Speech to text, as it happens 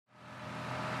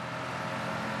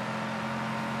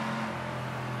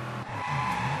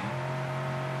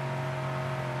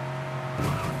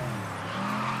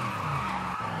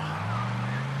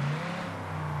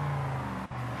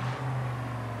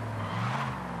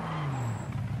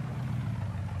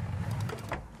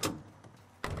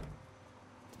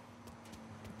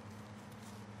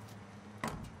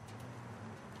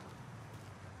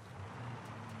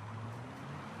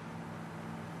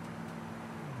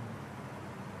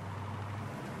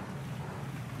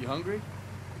You hungry?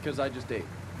 Because I just ate.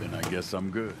 Then I guess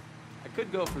I'm good. I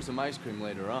could go for some ice cream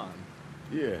later on.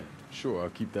 Yeah, sure,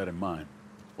 I'll keep that in mind.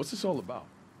 What's this all about?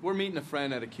 We're meeting a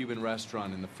friend at a Cuban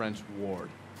restaurant in the French Ward,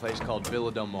 a place called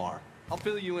Villa Del Mar. I'll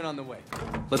fill you in on the way.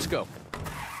 Let's go.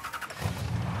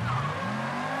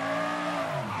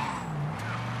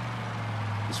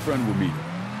 This friend we're meeting,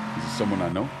 is it someone I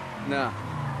know? Nah,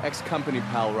 ex-company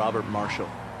pal Robert Marshall.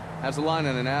 Has a line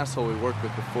on an asshole we worked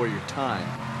with before your time.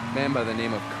 Man by the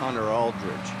name of Connor Aldridge.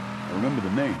 I remember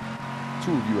the name.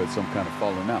 Two of you had some kind of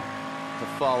falling out. The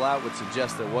fallout would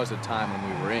suggest there was a time when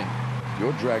we were in.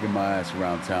 You're dragging my ass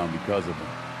around town because of him.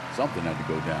 Something had to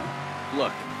go down.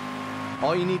 Look,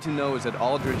 all you need to know is that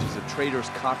Aldridge is a traitor's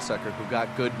cocksucker who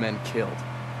got good men killed.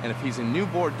 And if he's in New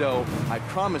Bordeaux, I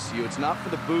promise you it's not for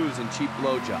the booze and cheap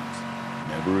blowjobs.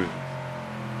 Never is.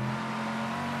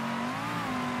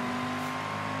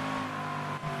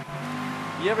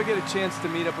 You ever get a chance to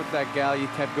meet up with that gal you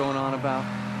kept going on about?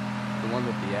 The one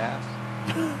with the ass?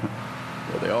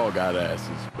 Well, they all got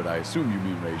asses, but I assume you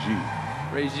mean Regine.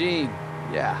 Regine,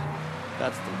 yeah,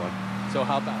 that's the one. So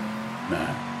how about it?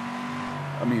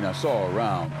 Nah. I mean, I saw her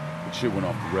around, but shit went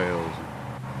off the rails.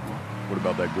 What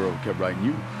about that girl who kept writing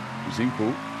you? You seem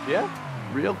cool. Yeah,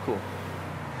 real cool.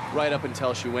 Right up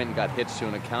until she went and got hitched to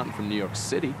an accountant from New York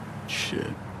City.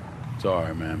 Shit.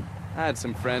 Sorry, man. I had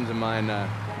some friends of mine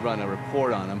run a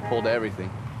report on him, pulled everything.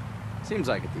 Seems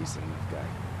like a decent enough guy.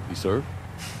 He served?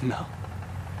 No.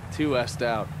 Too West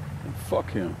out. And fuck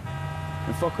him.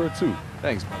 And fuck her too.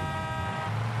 Thanks, buddy.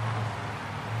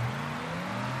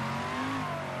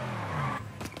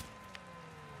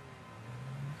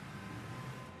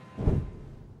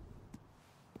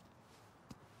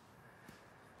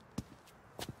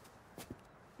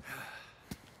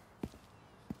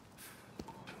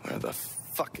 Where the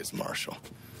fuck is Marshall?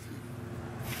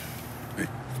 Hey.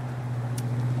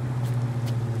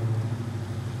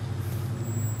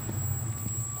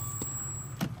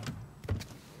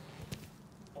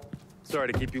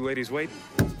 Sorry to keep you ladies waiting.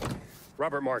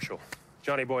 Robert Marshall.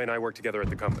 Johnny Boy and I work together at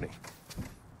the company.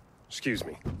 Excuse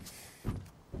me.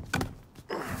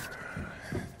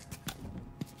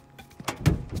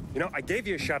 You know, I gave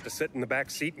you a shot to sit in the back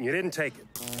seat and you didn't take it.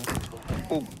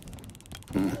 Oh.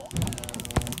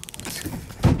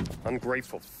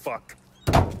 Ungrateful fuck.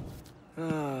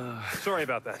 Sorry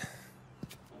about that.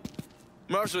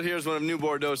 Marshall here is one of New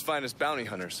Bordeaux's finest bounty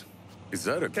hunters. Is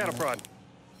that a... Cattle prod.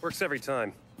 Works every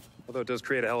time. Although it does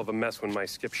create a hell of a mess when my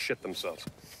skips shit themselves.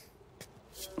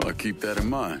 Well, I'll keep that in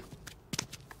mind.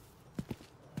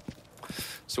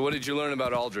 So what did you learn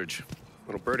about Aldridge?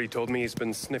 Little birdie told me he's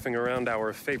been sniffing around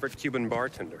our favorite Cuban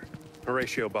bartender,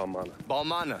 Horatio Balmana.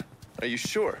 Balmana? Are you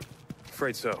sure?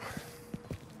 Afraid so.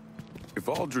 If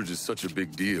Aldridge is such a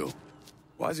big deal,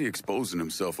 why is he exposing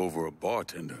himself over a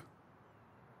bartender?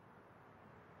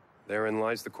 Therein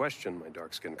lies the question, my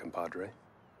dark-skinned compadre.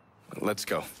 Let's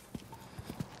go.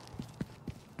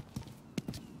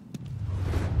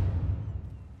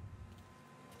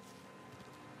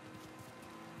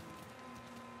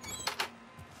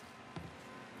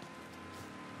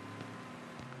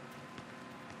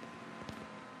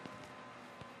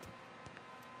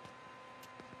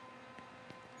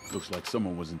 Looks like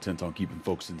someone was intent on keeping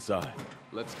folks inside.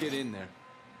 Let's get in there.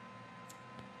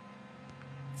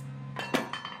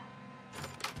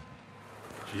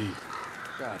 Jeez.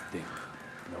 God damn.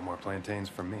 No more plantains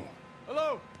from me.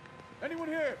 Hello? Anyone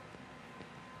here?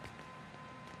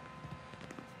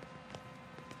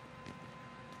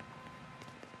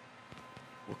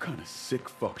 What kind of sick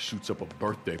fuck shoots up a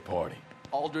birthday party?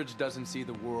 Aldridge doesn't see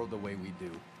the world the way we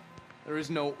do. There is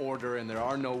no order and there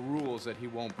are no rules that he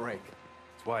won't break.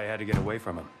 That's why I had to get away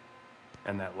from him.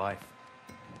 And that life.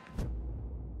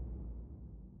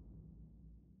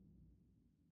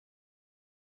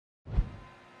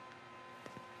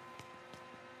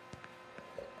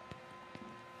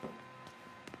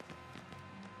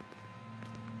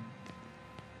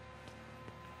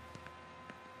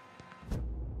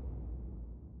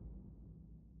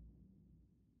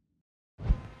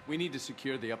 We need to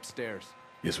secure the upstairs.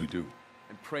 Yes, we do.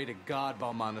 And pray to God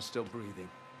Balmana's still breathing.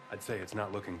 I'd say it's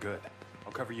not looking good.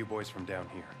 I'll cover you boys from down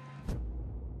here.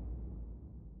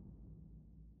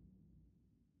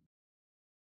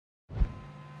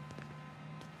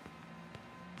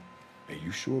 Hey, you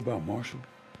You sure about Marshall?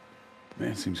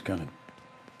 Man seems kind of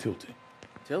tilted.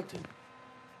 Tilted?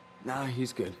 Nah,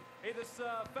 he's good. Hey, this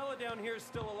fella down here is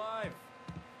still alive.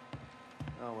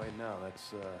 Oh, wait, no,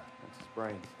 that's his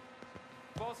brains.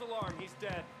 False alarm, he's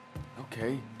dead.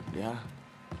 Okay, yeah.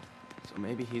 So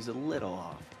maybe he's a little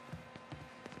off.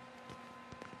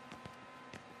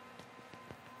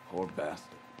 Poor bastard.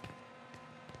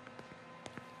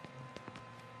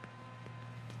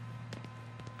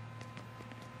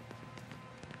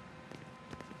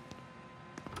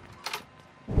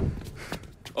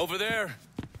 Over there.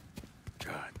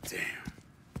 God damn.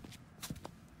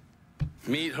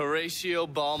 Meet Horatio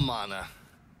Balmana.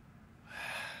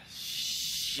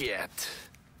 Shit.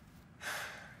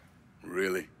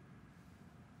 Really?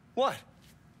 What?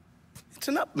 It's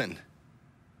an upman.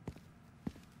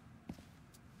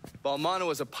 Balmana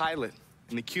was a pilot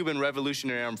in the Cuban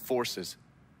Revolutionary Armed Forces.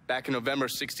 Back in November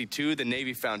 '62, the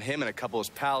Navy found him and a couple of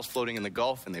his pals floating in the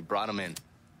Gulf, and they brought him in.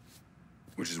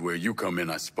 Which is where you come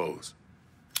in, I suppose.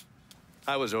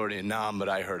 I was already a nom, but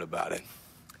I heard about it.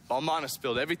 Balmana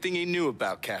spilled everything he knew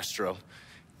about Castro.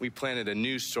 We planted a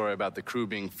news story about the crew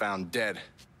being found dead.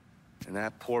 And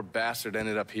that poor bastard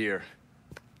ended up here,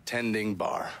 tending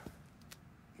bar.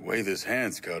 The way this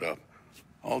hand's cut up,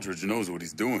 Aldridge knows what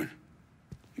he's doing.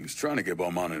 He was trying to get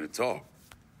Balmana to talk.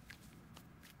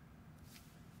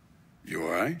 You all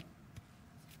right?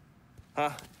 Huh?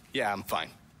 Yeah, I'm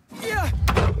fine. Yeah!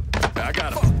 I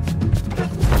got him.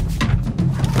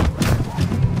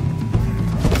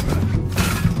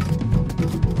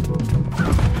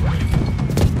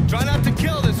 Try not to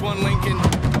kill this one, Lincoln.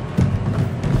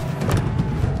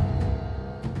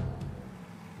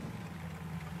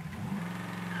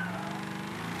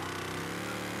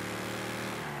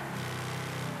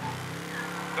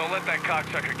 Don't let that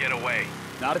cocksucker get away.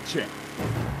 Not a chance.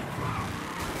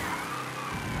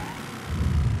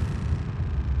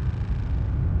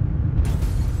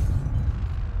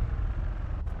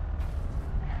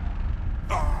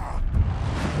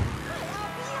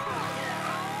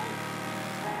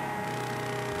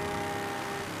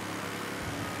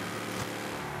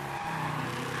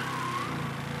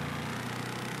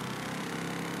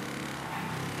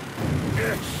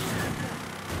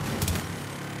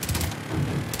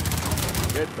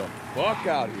 Get the fuck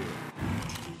out of here.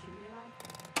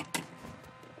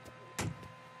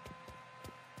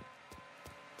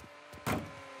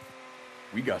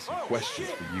 We got some questions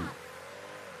for you.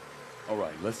 All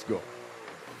right, let's go.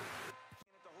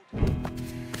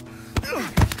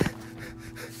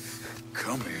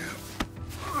 Come here.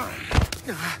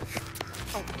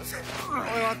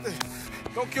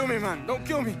 Don't kill me, man. Don't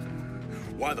kill me.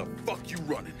 Why the fuck you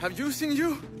running? Have you seen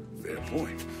you? Fair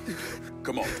point.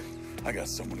 Come on. I got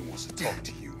someone who wants to talk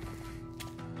to you.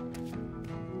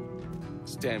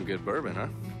 It's damn good bourbon, huh?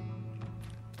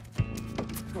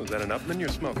 Oh, is that an upman you're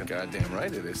smoking? Goddamn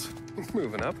right it is.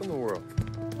 Moving up in the world.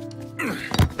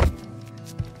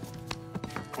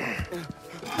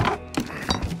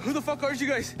 Who the fuck are you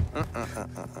guys?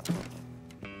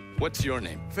 What's your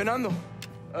name? Fernando.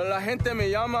 La gente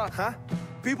me llama. Huh?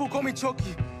 People call me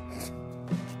Chucky.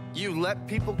 You let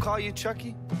people call you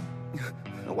Chucky?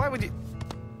 Why would you...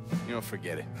 You know,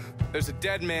 forget it. There's a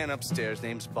dead man upstairs,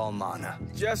 name's Balmana.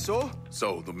 Yes, so?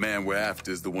 So, the man we're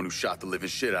after is the one who shot the living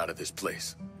shit out of this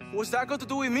place. What's that got to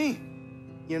do with me?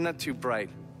 You're not too bright,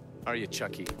 are you,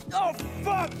 Chucky? Oh,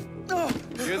 fuck! Oh.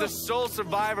 You're the sole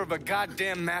survivor of a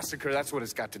goddamn massacre. That's what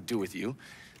it's got to do with you.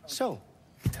 So,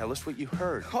 tell us what you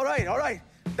heard. All right.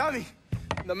 Tommy,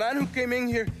 the man who came in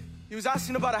here, he was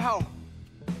asking about a house.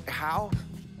 How?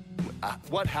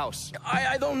 What house?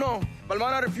 I don't know.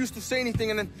 Balmana refused to say anything,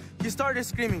 and then he started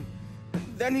screaming.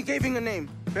 Then he gave him a name,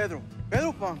 Pedro.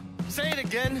 Pedro Pang. Say it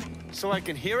again, so I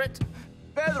can hear it.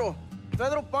 Pedro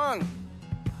Pang.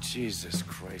 Jesus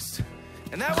Christ.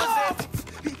 And that was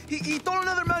it? He told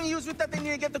another man he was with that they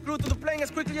need to get the crew to the plane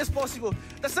as quickly as possible.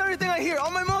 That's everything I hear.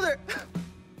 On my mother.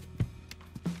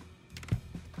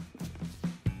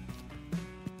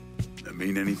 That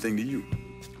mean anything to you?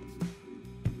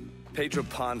 Pedro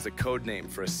Pan's a code name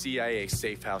for a CIA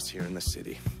safe house here in the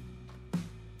city.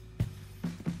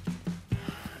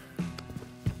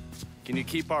 Can you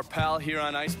keep our pal here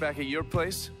on ice back at your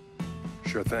place?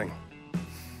 Sure thing.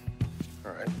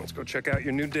 All right, let's go check out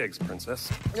your new digs, Princess.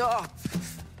 Oh.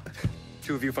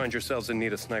 Two of you find yourselves in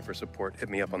need of sniper support, hit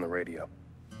me up on the radio.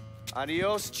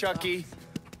 Adios, Chucky.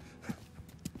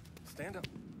 Stand up.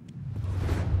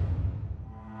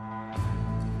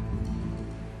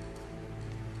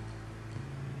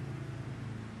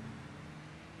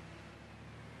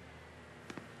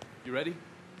 You ready?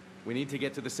 We need to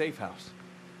get to the safe house.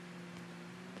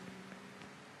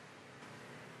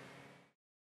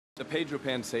 The Pedro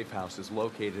Pan safe house is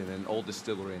located in an old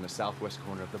distillery in the southwest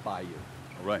corner of the bayou.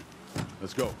 All right,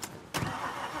 let's go.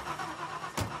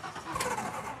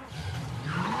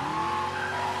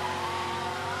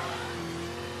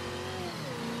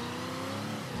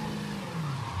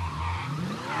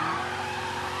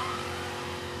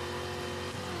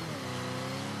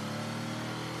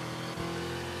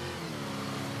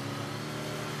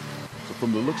 So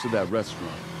from the looks of that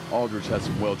restaurant, Aldridge had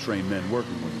some well-trained men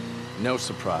working with him. No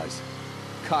surprise.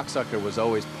 Cocksucker was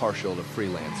always partial to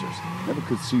freelancers. Never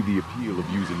could see the appeal of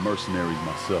using mercenaries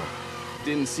myself.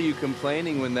 Didn't see you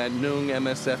complaining when that Noong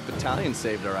MSF battalion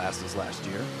saved our asses last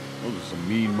year. Those are some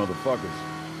mean motherfuckers.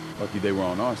 Lucky they were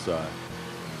on our side.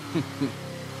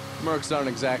 Mercs aren't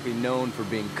exactly known for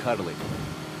being cuddly.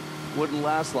 Wouldn't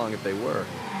last long if they were.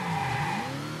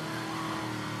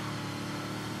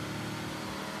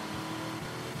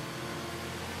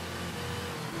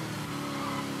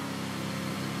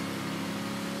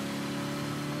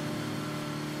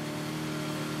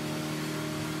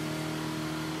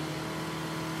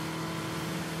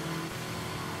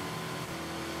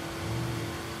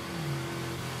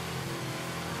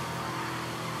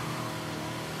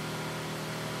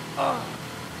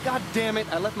 God damn it,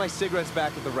 I left my cigarettes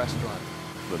back at the restaurant.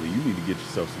 Brother, you need to get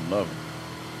yourself some loving.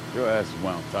 Your ass is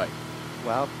wound tight.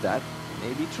 Well, that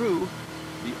may be true.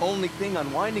 The only thing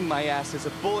unwinding my ass is a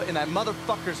bullet in that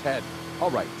motherfucker's head.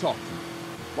 All right, talk to me.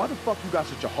 Why the fuck you got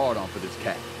such a hard-on for this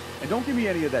cat? And don't give me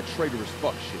any of that traitorous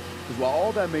fuck shit. Because while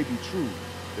all that may be true,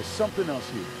 there's something else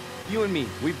here. You and me,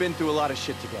 we've been through a lot of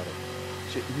shit together.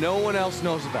 Shit no one else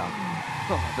knows about.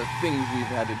 Oh, the things we've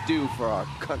had to do for our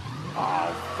country.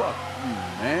 Oh, fuck you,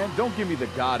 man. Don't give me the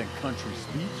God and country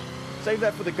speech. Save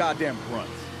that for the goddamn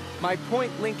grunts. My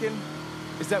point, Lincoln,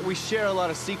 is that we share a lot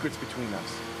of secrets between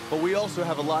us. But we also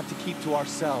have a lot to keep to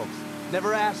ourselves.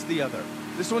 Never ask the other.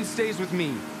 This one stays with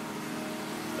me.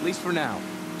 At least for now.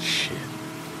 Shit.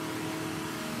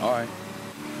 All right.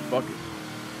 Fuck it.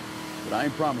 But I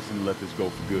ain't promising to let this go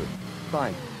for good.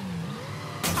 Fine.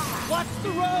 Watch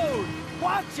the road!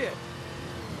 Watch it!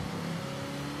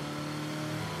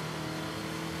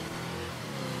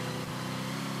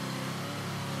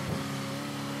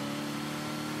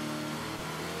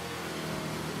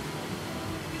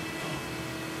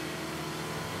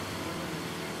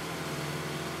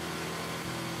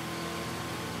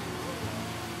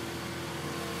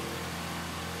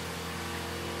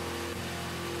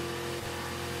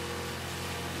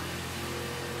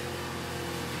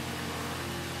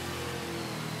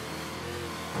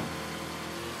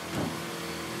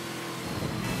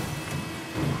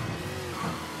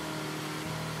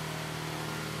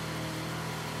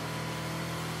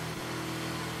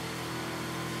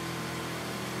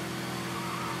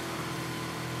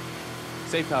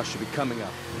 Safe house should be coming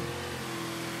up.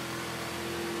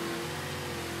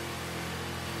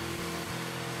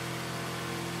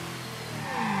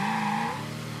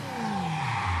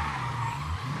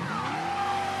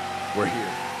 We're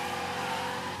here.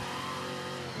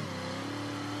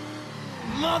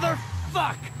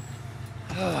 Motherfuck!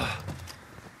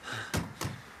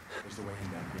 There's a way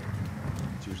in down here.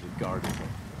 It's usually guarded,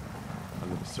 but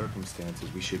under the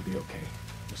circumstances, we should be okay.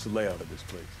 What's the layout of this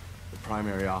place? The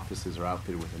primary offices are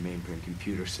outfitted with a mainframe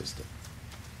computer system.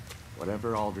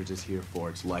 Whatever Aldridge is here for,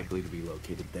 it's likely to be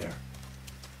located there.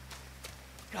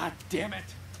 God damn it!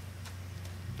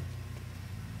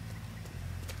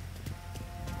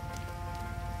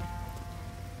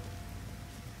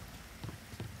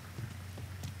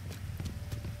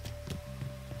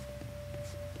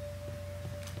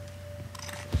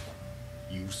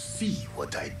 You see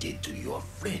what I did to your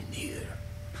friend here?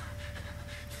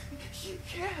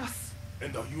 Yes.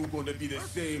 And are you gonna be the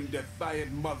same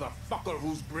defiant motherfucker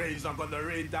whose brains are gonna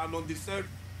rain down on this earth?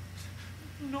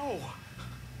 No.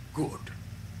 Good.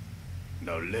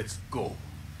 Now let's go.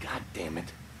 God damn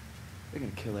it. They're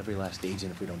gonna kill every last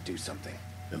agent if we don't do something.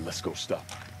 Then let's go stop.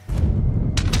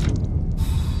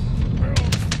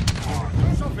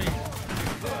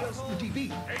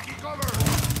 TV. Taking cover.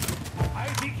 I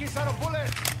think he's out of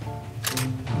bullets.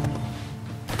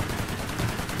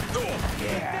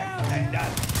 Yeah, and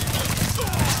that.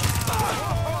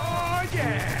 Oh,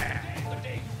 yeah.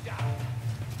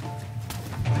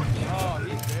 Oh,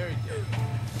 he's very dead.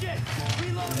 Shit.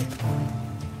 Reloading.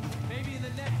 Maybe in the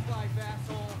next life,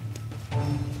 asshole.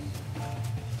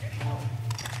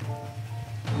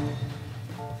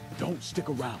 Don't stick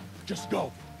around. Just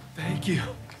go. Thank you.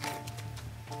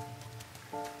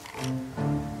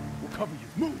 We'll cover you.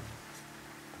 Move.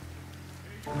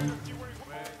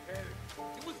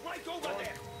 It was right over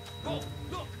there. Go,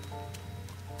 look.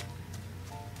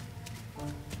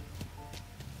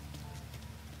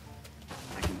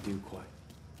 do quite.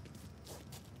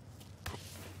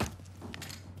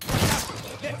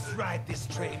 Let's ride this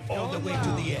train all the way to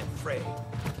the end, Frey.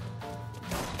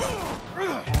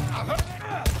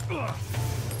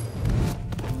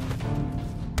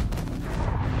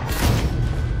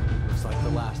 Looks like the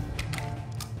last.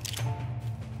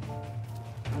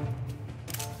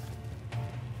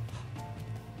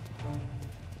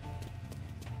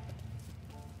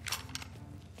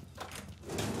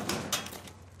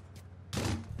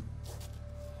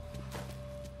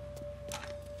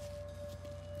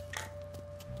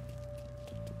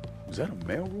 Was that a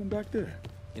mailroom back there?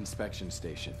 Inspection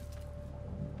station.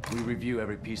 We review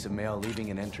every piece of mail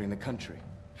leaving and entering the country.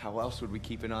 How else would we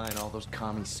keep an eye on all those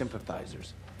common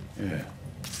sympathizers? Yeah,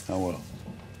 how well?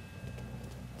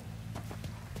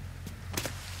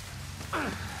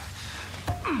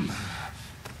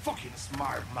 Fucking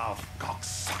smart mouth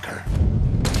cocksucker.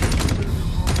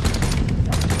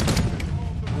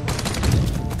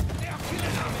 They are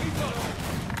killing our people.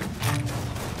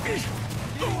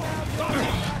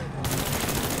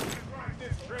 Ride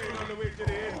this train on the way to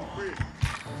the end, free.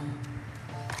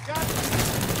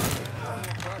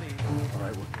 All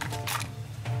right, well.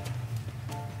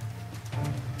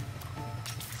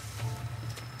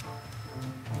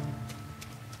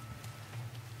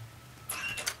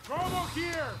 Bordeaux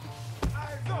here!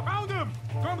 Found him!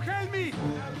 Come help me!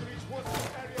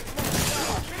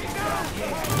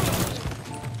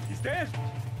 He's dead!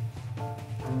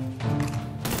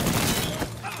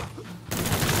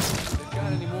 If they've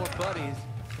got any more buddies,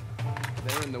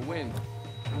 they're in the wind.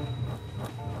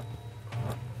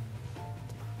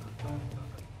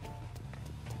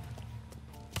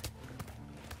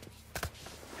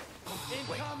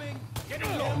 Incoming! Get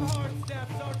him hard, Staff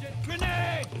Sergeant!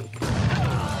 Grenade!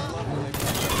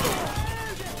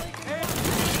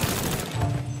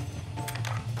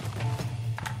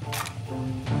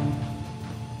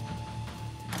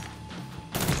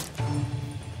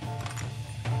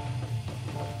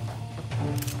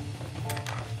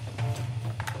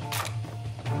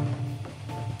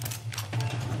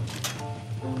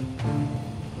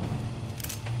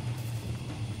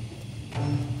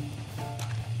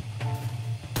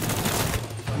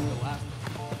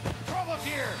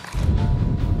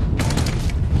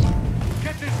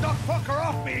 Get this duck fucker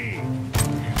off me!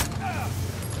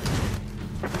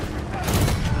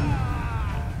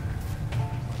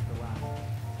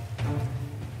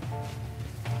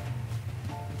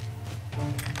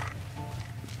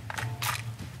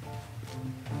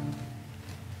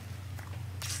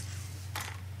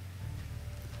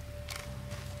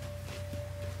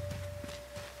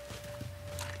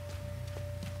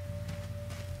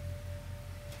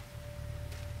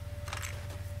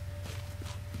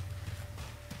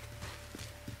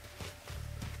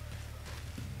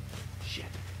 Shit.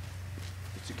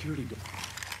 The security door.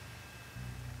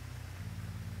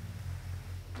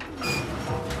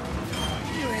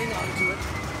 You hang on to it.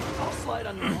 I'll slide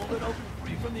under, hold it open for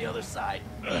you from the other side.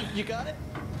 You got it?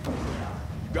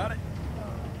 You got it?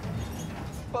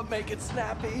 But make it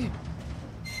snappy.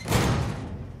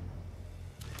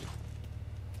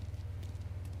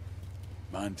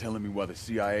 Mind telling me why the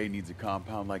CIA needs a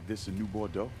compound like this in New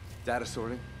Bordeaux? Data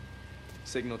sorting,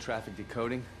 signal traffic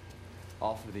decoding,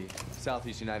 all for the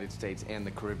Southeast United States and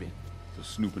the Caribbean. So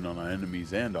snooping on our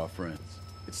enemies and our friends.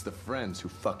 It's the friends who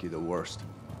fuck you the worst.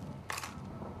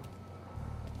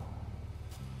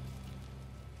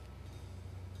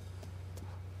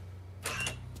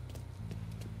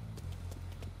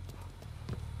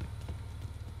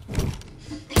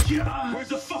 Yeah, where's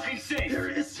the fucking safe? There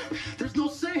it is. There's no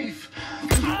safe.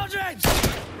 Aldridge!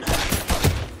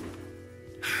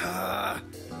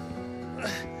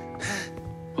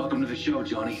 Welcome to the show,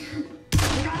 Johnny.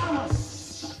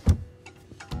 Yes!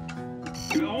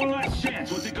 You got one last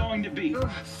chance. What's it going to be?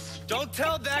 Don't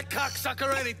tell that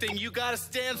cocksucker anything. You gotta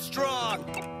stand strong.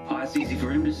 Oh, that's easy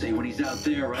for him to say when he's out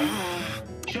there, right?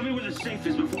 Show me where the safe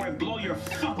is before I blow your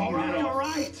fucking head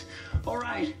off. All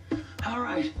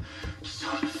right.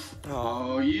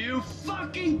 Oh, you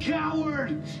fucking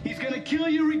coward! He's gonna kill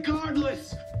you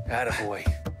regardless. Attaboy.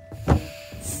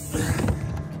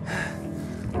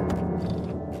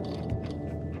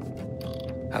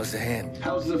 How's the hand?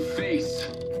 How's the face?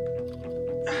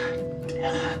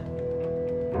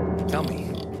 Tell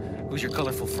me, who's your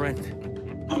colorful friend?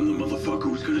 I'm the motherfucker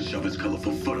who's gonna shove his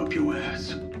colorful foot up your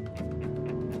ass.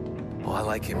 Oh, I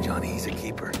like him, Johnny. He's a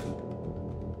keeper.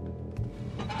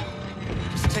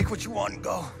 Just take what you want and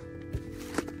go.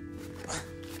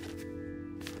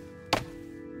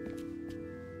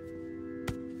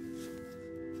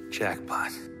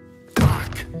 Jackpot.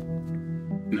 Fuck!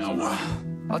 Now what?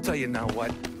 I'll tell you now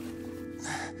what.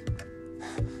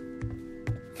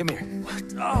 Come here. What?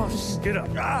 Oh, get up.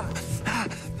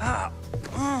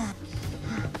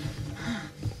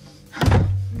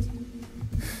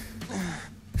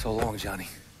 So long, Johnny.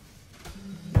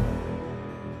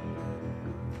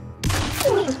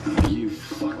 You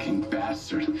fucking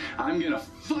bastard. I'm gonna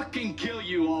fucking kill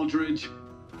you, Aldridge.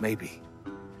 Maybe.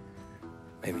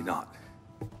 Maybe not.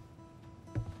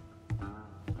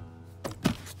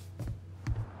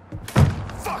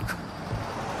 Fuck!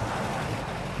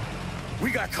 We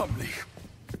got company.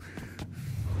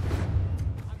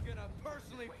 I'm gonna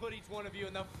personally put each one of you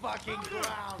in the fucking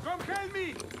ground. Come help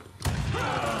me! Get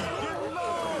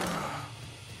low!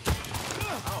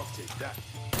 I'll take that.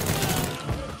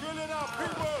 You're killing our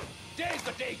people! Today's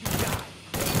the day you die.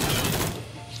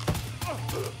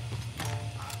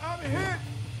 I'm hit!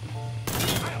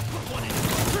 I'll put one in.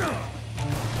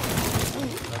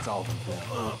 That's all of them.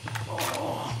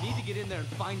 Need to get in there and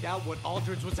find out what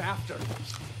Aldridge was after.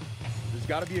 There's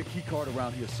gotta be a key card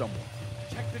around here somewhere.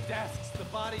 Check the desks, the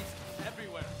bodies,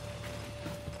 everywhere.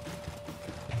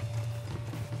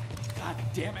 God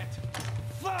damn it.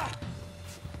 Fuck!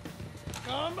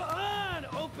 Come on!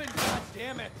 Open, god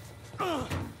damn it!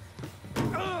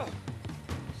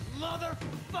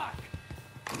 Motherfuck!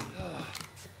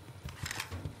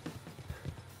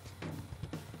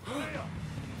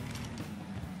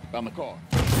 Found the car.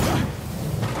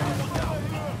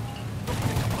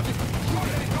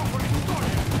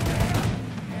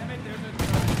 Damn it, there's a...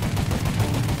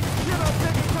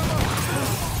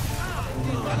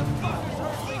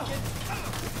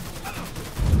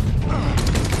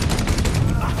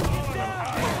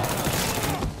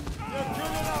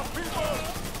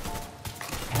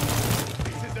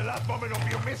 This is the last moment of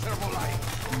your miserable life.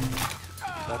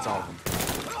 That's all of them.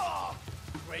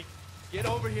 Great. Get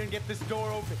over here and get this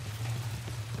door open.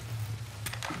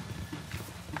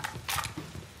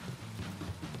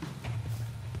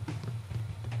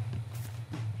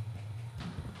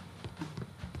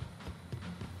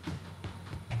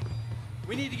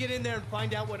 We need to get in there and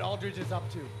find out what Aldridge is up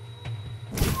to.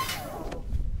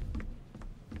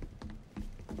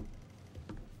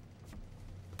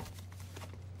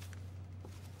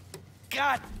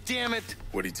 God damn it!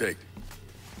 What'd he take?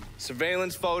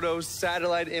 Surveillance photos,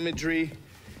 satellite imagery,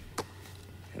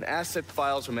 and asset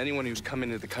files from anyone who's come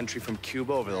into the country from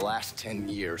Cuba over the last 10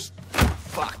 years.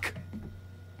 Fuck.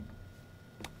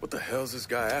 What the hell's this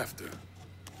guy after?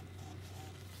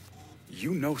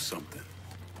 You know something.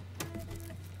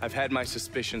 I've had my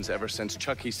suspicions ever since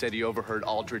Chucky said he overheard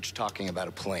Aldridge talking about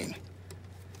a plane.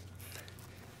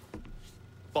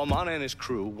 Balmana and his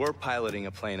crew were piloting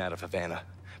a plane out of Havana,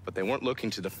 but they weren't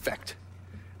looking to defect.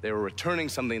 They were returning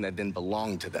something that didn't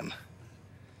belong to them.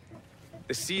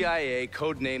 The CIA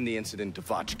codenamed the incident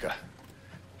Devotchka,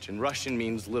 which in Russian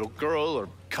means little girl or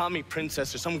commie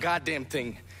princess or some goddamn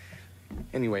thing.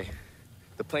 Anyway,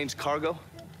 the plane's cargo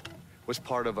was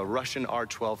part of a Russian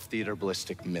R-12 theater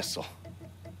ballistic missile.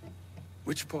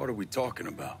 Which part are we talking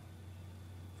about?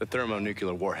 The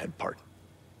thermonuclear warhead part.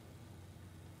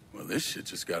 Well, this shit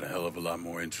just got a hell of a lot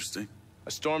more interesting.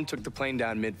 A storm took the plane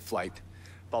down mid-flight.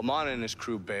 Balmana and his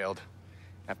crew bailed.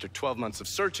 After 12 months of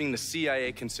searching, the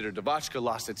CIA considered Devotchka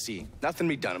lost at sea. Nothing to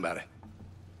be done about it.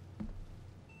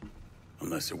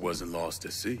 Unless it wasn't lost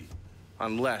at sea.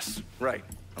 Unless, right,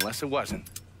 unless it wasn't.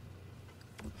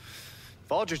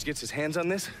 If Aldridge gets his hands on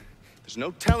this, there's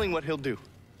no telling what he'll do.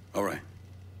 All right.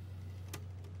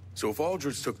 So if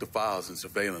Aldridge took the files and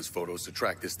surveillance photos to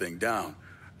track this thing down,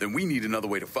 then we need another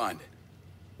way to find it.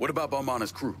 What about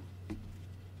Balmana's crew?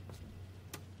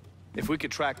 If we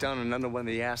could track down another one of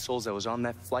the assholes that was on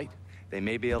that flight, they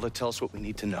may be able to tell us what we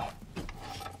need to know.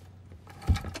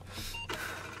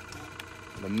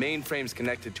 The mainframe's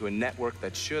connected to a network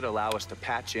that should allow us to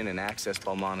patch in and access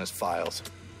Balmana's files.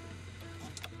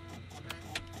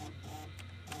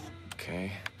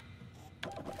 Okay.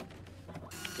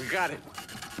 We got it.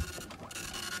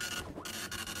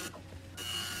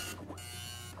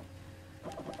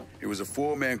 It was a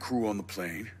 4-man crew on the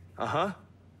plane. Uh-huh.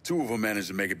 2 of them managed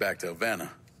to make it back to Havana.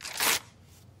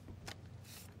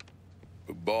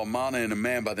 But Balmana and a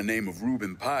man by the name of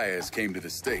Ruben Paez came to the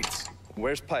States.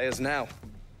 Where's Paez now?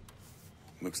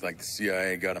 Looks like the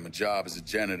CIA got him a job as a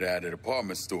janitor at a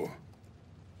department store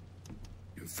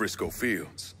in Frisco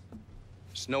Fields.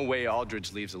 There's no way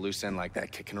Aldridge leaves a loose end like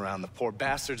that kicking around. The poor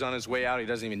bastard's on his way out. He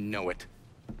doesn't even know it.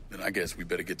 Then I guess we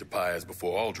better get to Paez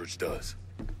before Aldridge does.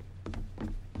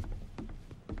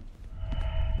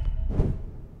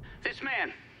 This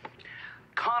man,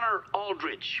 Connor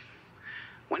Aldridge.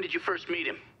 When did you first meet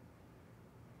him?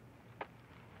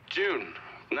 June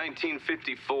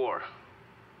 1954.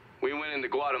 We went into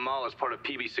Guatemala as part of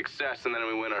PB Success, and then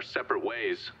we went our separate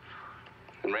ways.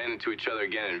 And ran into each other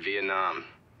again in Vietnam.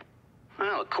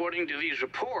 Well, according to these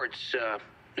reports,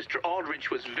 Mr.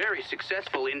 Aldridge was very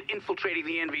successful in infiltrating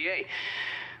the NVA.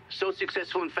 So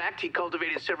successful, in fact, he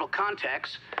cultivated several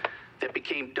contacts that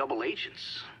became double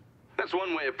agents. That's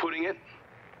one way of putting it.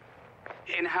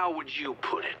 And how would you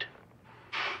put it?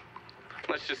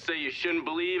 Let's just say you shouldn't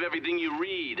believe everything you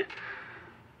read.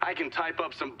 I can type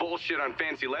up some bullshit on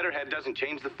fancy letterhead, doesn't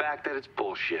change the fact that it's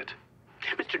bullshit.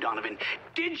 Mr. Donovan,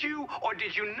 did you or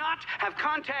did you not have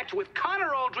contact with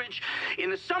Connor Aldridge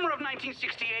in the summer of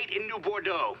 1968 in New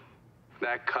Bordeaux?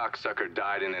 That cocksucker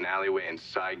died in an alleyway in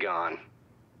Saigon.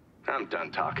 I'm done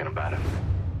talking about him.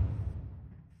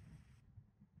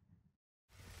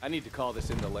 I need to call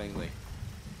this into Langley.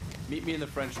 Meet me in the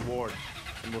French ward,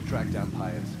 and we'll track down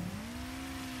Paez.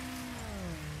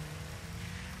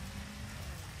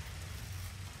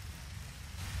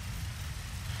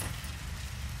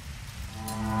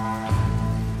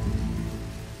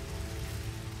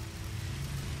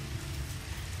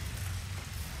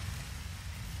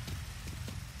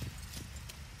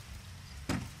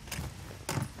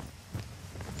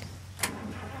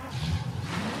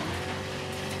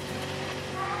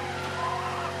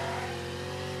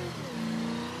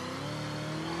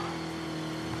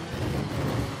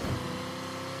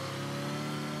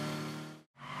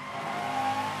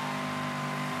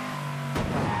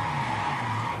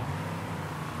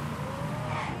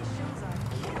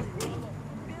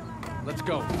 Let's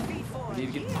go. We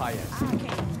need to get Paez. I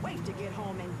can't wait to get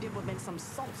home and dibble in some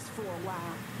sauce for a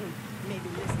while. Maybe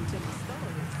listen to my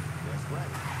stories. That's right.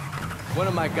 One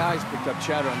of my guys picked up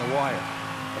chatter on the wire.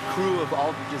 A crew of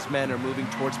Aldridge's men are moving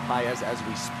towards Paez as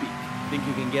we speak. Think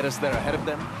you can get us there ahead of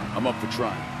them? I'm up for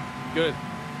trying. Good.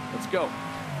 Let's go.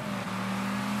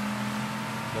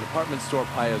 The department store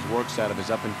Paez works out of is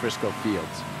up in Frisco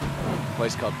Fields. A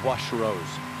place called Bois Rose.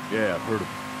 Yeah, I've heard of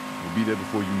it. We'll be there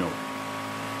before you know it.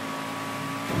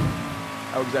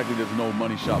 How exactly does an old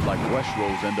money shop like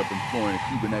Rose end up employing a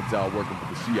Cuban exile working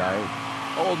for the CIA?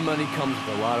 Old money comes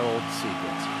with a lot of old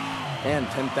secrets. And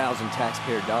 10,000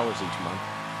 taxpayer dollars each month.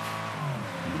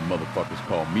 You motherfuckers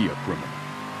call me a criminal.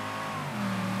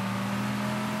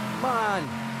 Come on!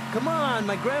 Come on!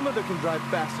 My grandmother can drive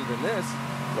faster than this.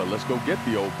 Well, let's go get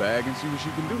the old bag and see what she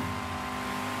can do.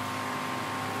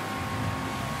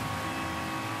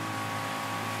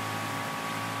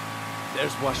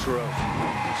 There's Bois Rose.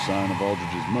 No sign of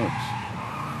Aldridge's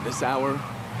mercs. This hour,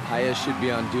 Paez should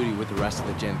be on duty with the rest of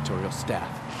the janitorial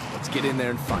staff. Let's get in there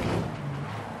and find him.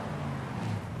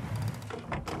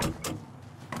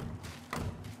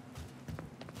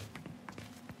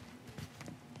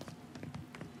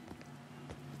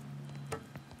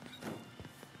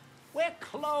 We're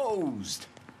closed.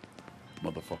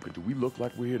 Motherfucker, do we look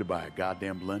like we're here to buy a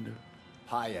goddamn blender?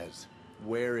 Paez,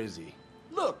 where is he?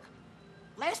 Look,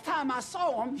 last time I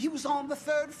saw him, he was on the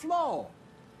 3rd floor.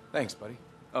 Thanks, buddy.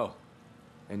 Oh,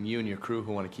 and you and your crew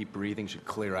who want to keep breathing should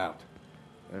clear out.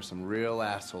 There's some real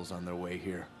assholes on their way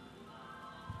here.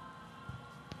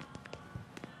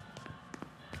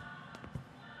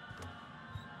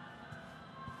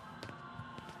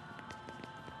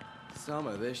 Some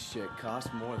of this shit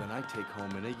costs more than I take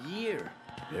home in a year.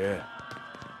 Yeah,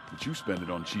 but you spend it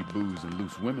on cheap booze and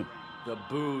loose women. The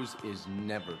booze is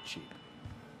never cheap.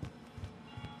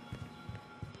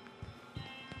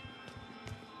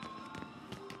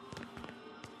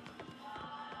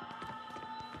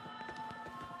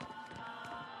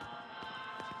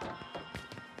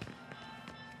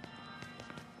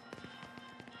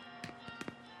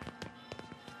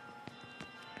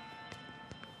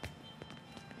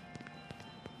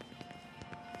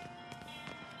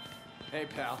 Hey,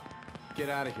 pal. Get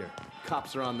out of here.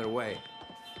 Cops are on their way.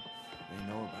 They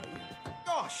know about you.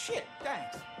 Oh, shit,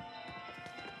 thanks.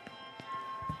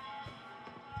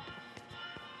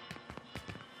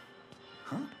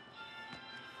 Huh?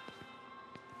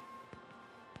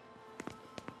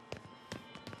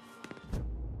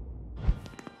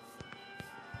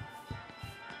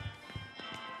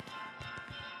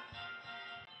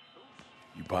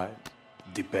 You buy it?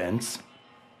 Depends.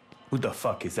 Who the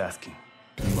fuck is asking?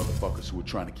 You motherfuckers who are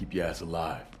trying to keep your ass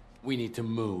alive. We need to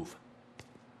move.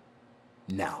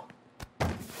 Now.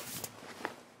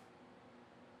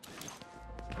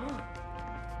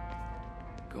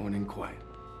 Going in quiet.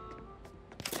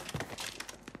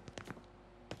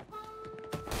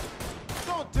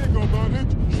 Don't think about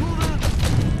it. Shoot it.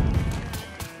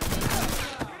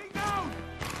 Getting down!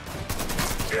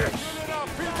 Get it up,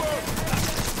 people.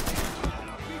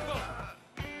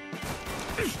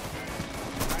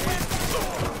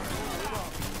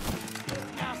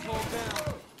 Asshole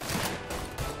down.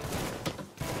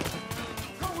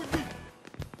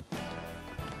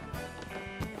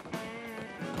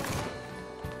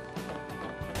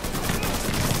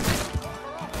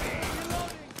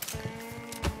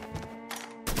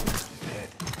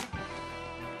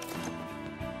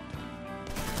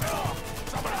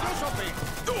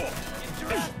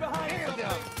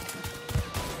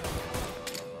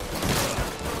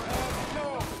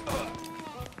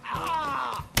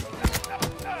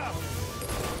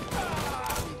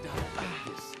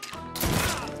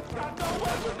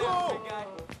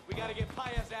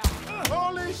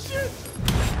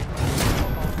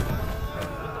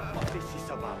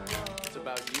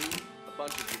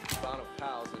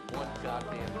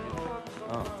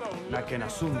 can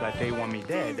assume that they want me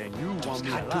dead and you want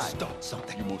me alive. To start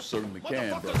something. You most certainly can,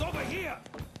 bro. Motherfuckers over here!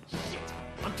 Shit!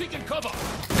 I'm taking cover!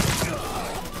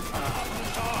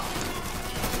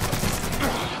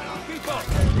 Keep up!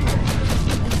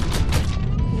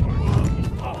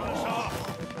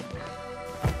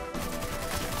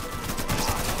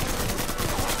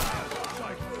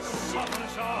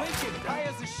 Lincoln, I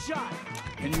has a shot.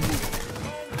 Can you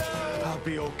move? I'll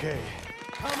be okay.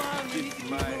 Come on, Keep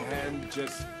my hand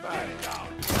just fine.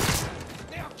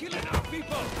 They are killing our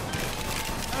people!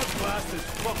 That bastard's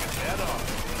fucking head off.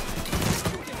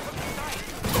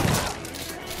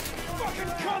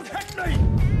 Fucking can't hit me!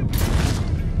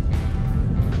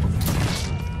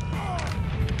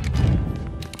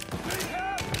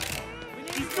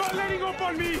 He's not letting up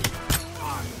on me!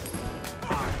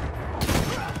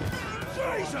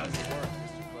 Jesus!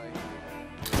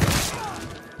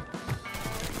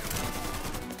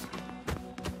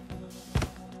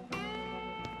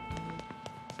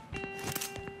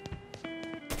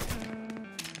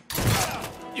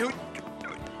 You...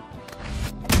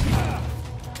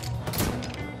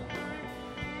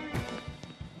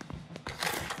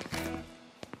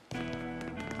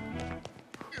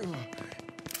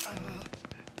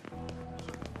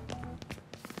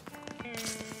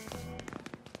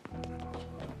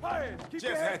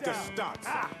 Just had to stop.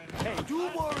 Hey, you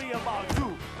worry about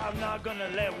you. I'm not gonna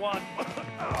let one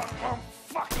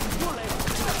fucking bullet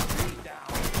knock me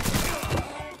down.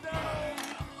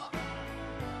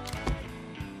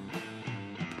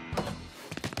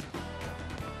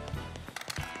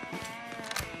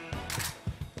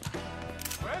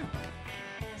 Well,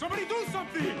 somebody do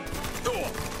something!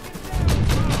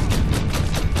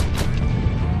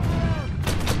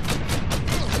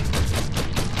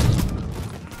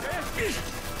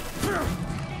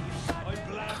 I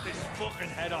blast his fucking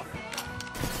head off.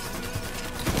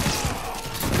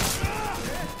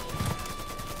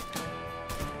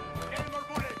 Get more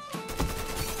bullets!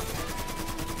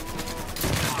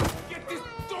 Get this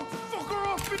dog fucker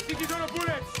off me! Think he's out of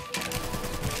bullets!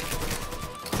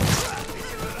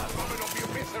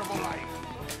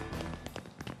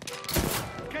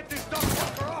 Get this dog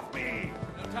fucker off me!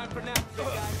 No time for naps, big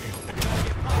guy. You're gonna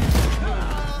get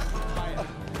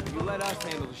popped. You let us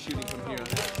handle the shooting from here.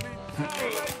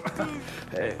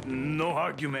 Hey, no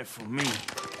argument for me.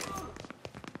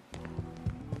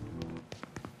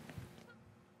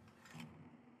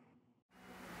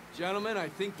 Gentlemen, I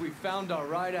think we found our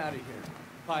ride out of here.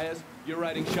 Paez, you're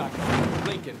riding shotgun.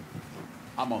 Lincoln.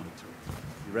 I'm on the turret.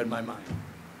 You read my mind.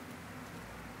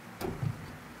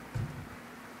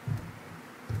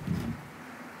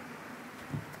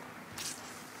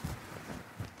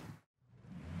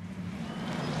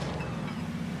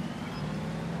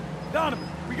 Donovan,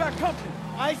 we got company.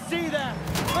 I see that.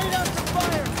 Lay down some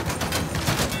fire.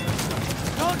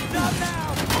 Don't stop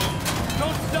now.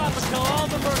 Don't stop until all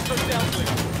the mercs are dealt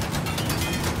with.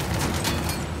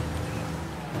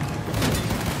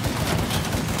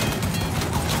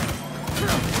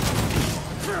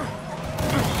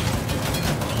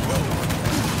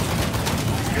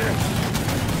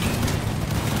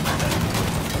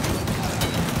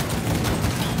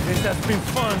 This has been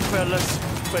fun, fellas.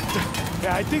 But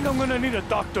yeah, I think I'm gonna need a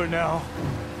doctor now.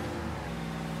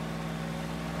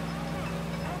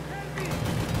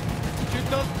 Shoot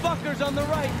those fuckers on the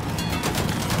right.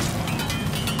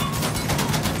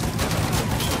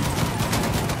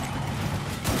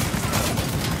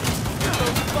 Get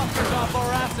those fuckers off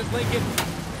our asses, Lincoln.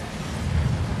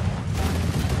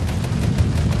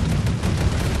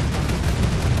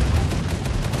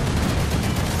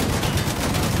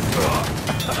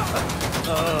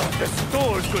 The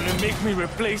store's gonna make me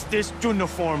replace this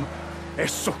uniform.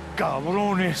 Esos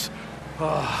cabrones.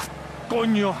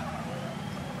 Coño.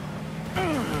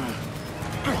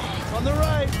 On the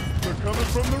right. They're coming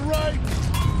from the right!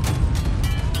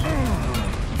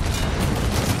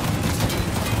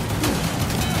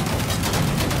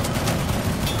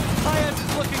 Paez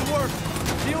is looking worse.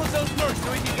 Deal with those mercs so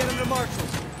we can get him to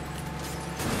Marshall's.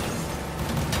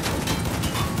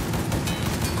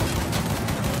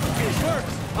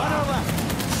 Mercs, on our left.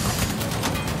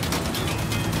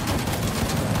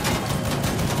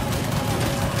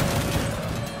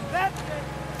 That's it.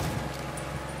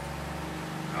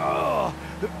 Oh,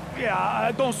 yeah,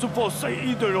 I don't suppose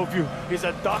either of you is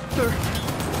a doctor.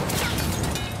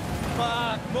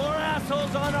 Fuck, more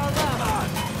assholes on our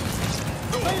left.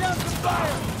 Lay down some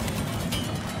fire.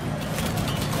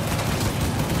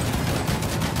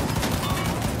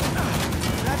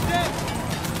 That's it.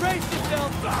 Brace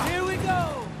yourself. Here we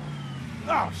go.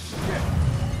 Oh, shit.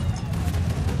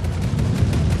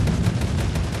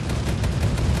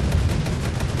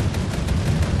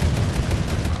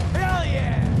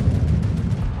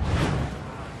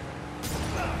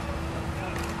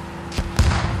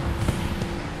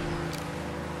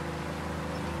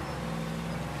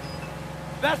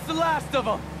 That's the last of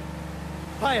them!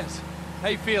 Pius, how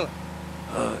you feeling?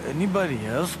 Anybody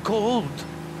else cold?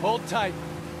 Hold tight.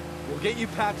 We'll get you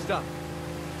patched up.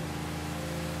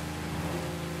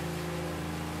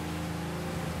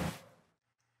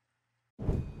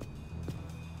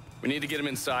 We need to get him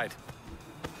inside.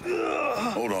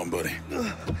 Hold on, buddy.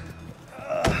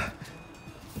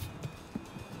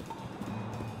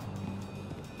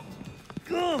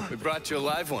 We brought you a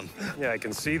live one. Yeah, I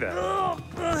can see that.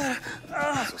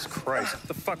 Jesus Christ, what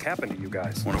the fuck happened to you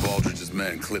guys? One of Aldridge's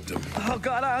men clipped him. Oh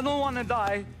God, I don't want to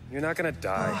die. You're not gonna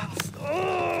die.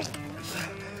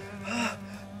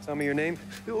 Tell me your name?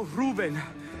 Ruben.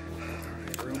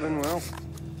 Ruben, well,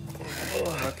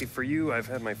 lucky for you, I've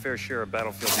had my fair share of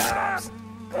battlefield met-ops.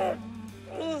 Do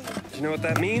you know what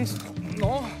that means?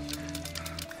 No.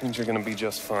 Means you're gonna be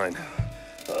just fine.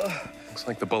 Looks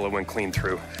like the bullet went clean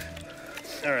through.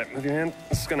 All right, move your hand.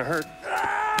 This is gonna hurt.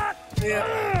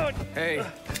 Yeah. Hey,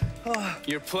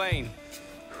 your plane.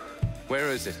 Where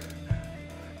is it?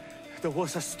 There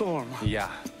was a storm.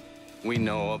 Yeah, we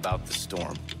know about the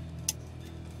storm.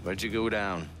 Where'd you go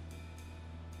down?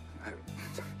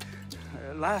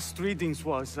 Last readings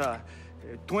was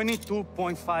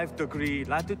 22.5 degree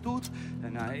latitude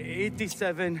and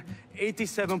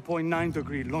 87.9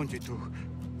 degree longitude.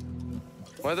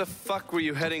 Why the fuck were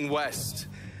you heading west?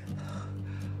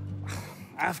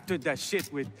 After that shit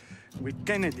with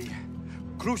Kennedy,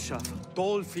 Khrushchev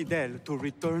told Fidel to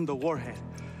return the warhead.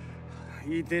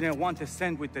 He didn't want to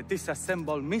send with the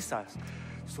disassembled missiles,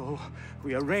 so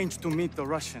we arranged to meet the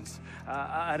Russians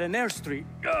at an airstrip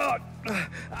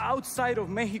outside of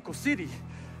Mexico City.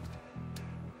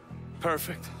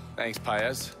 Perfect. Thanks,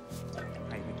 Paez.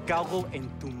 Me cago en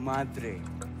tu madre.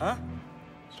 Huh?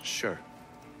 Sure.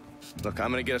 Look,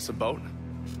 I'm gonna get us a boat.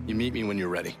 You meet me when you're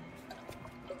ready.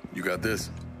 You got this?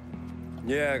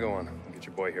 Yeah, go on. I'll get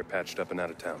your boy here patched up and out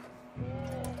of town.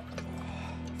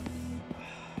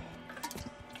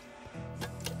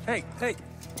 Hey, hey.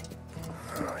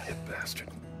 Oh, you bastard.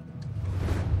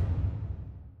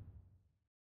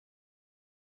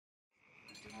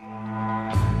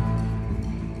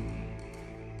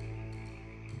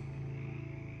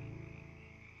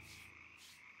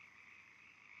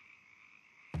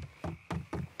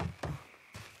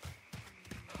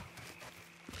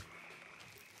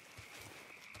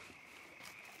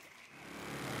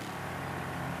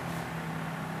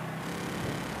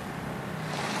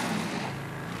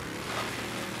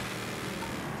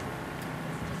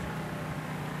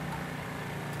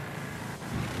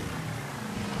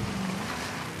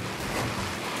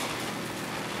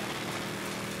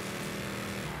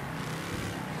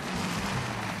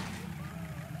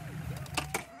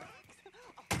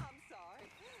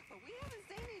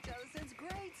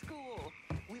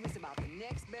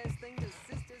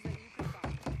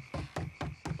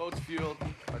 Boat's fueled,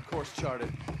 our course charted.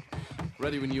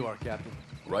 Ready when you are, Captain.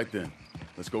 Right then.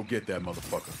 Let's go get that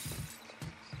motherfucker.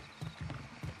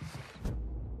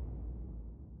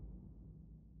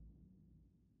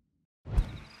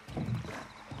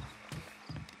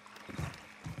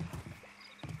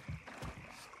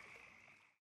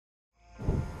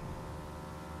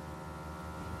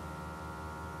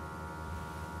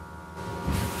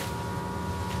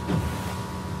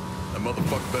 That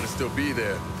motherfucker better still be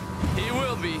there. He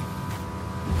will be.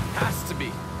 Has to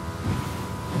be.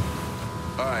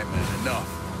 All right, man, enough.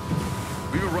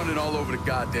 We've been running all over the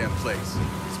goddamn place.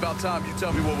 It's about time you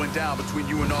tell me what went down between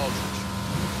you and Aldridge.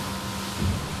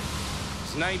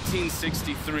 It's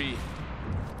 1963.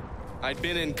 I'd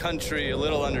been in country a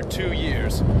little under 2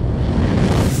 years.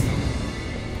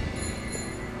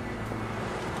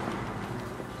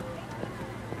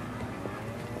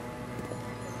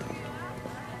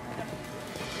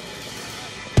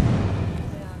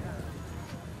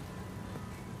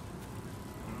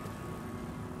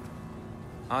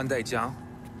 On day, John.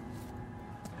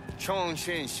 Chong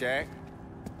Shin Shak.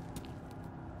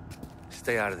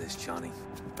 Stay out of this, Johnny.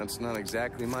 That's not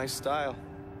exactly my style.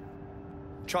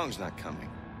 Chong's not coming.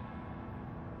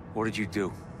 What did you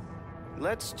do?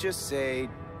 Let's just say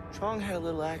Chong had a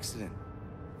little accident.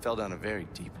 Fell down a very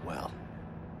deep well.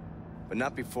 But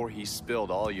not before he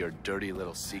spilled all your dirty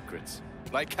little secrets.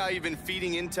 Like how you've been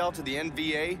feeding intel to the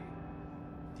NVA?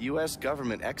 The US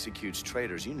government executes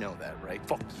traitors, you know that, right?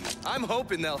 Fuck you. I'm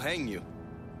hoping they'll hang you.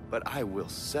 But I will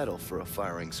settle for a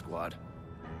firing squad.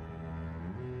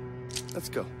 Let's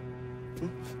go.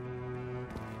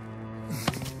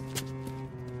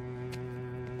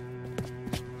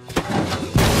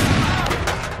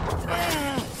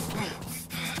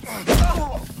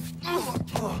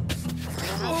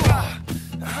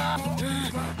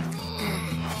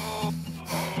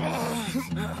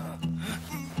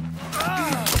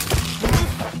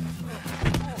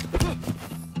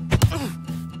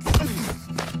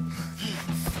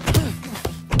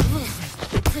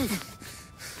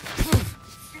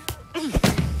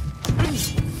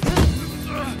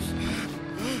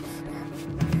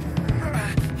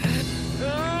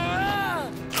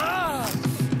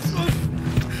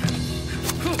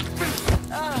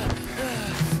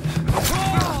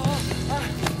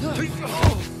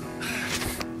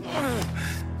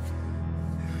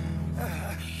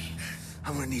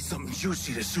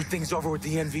 juicy to shoot things over with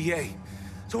the NVA.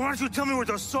 So why don't you tell me where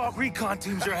those SOG recon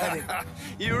teams are heading?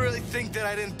 You really think that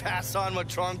I didn't pass on what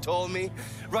Tron told me?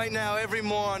 Right now, every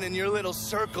moron in your little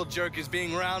circle jerk is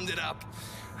being rounded up.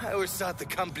 I always thought the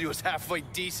company was halfway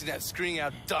decent at screening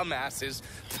out dumbasses.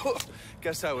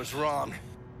 Guess I was wrong.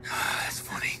 That's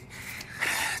funny.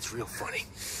 That's real funny.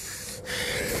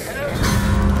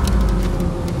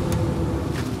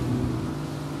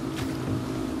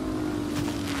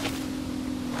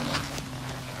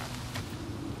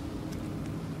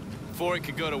 Before he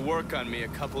could go to work on me, a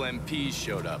couple MPs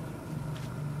showed up.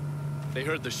 They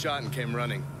heard the shot and came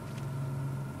running.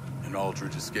 And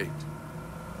Aldridge escaped.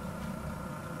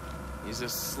 He's a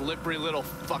slippery little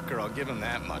fucker, I'll give him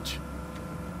that much.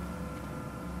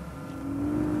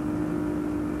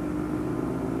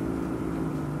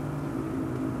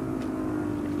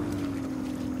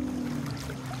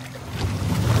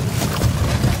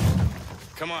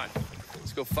 Come on,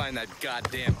 let's go find that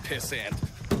goddamn pissant.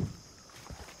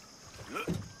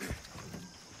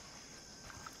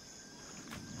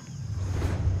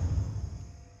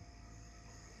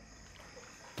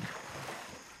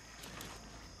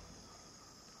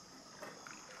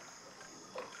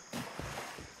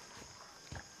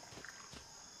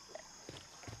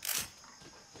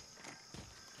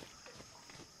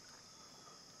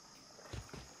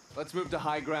 Let's move to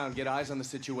high ground, get eyes on the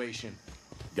situation.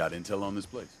 Got intel on this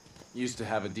place? Used to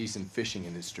have a decent fishing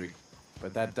industry,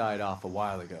 but that died off a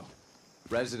while ago.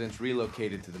 Residents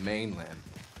relocated to the mainland.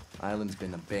 Island's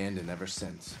been abandoned ever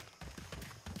since.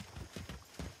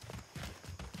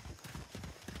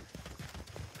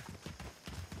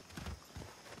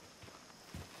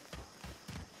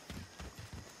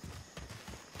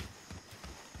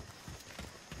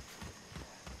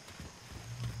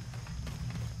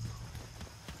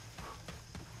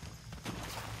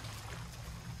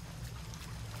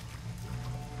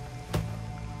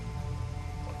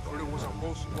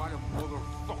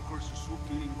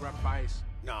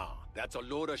 Nah, that's a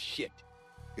load of shit.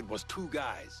 It was two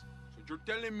guys. So you're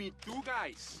telling me two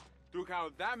guys took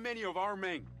out that many of our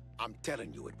men? I'm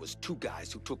telling you, it was two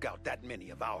guys who took out that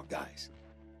many of our guys.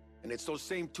 And it's those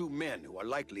same two men who are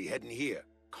likely heading here.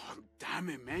 God damn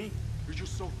it, man. You're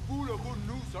just so full of good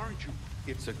news, aren't you?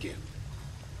 It's a gift.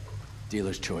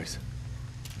 Dealer's choice.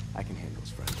 I can handle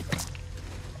his friends.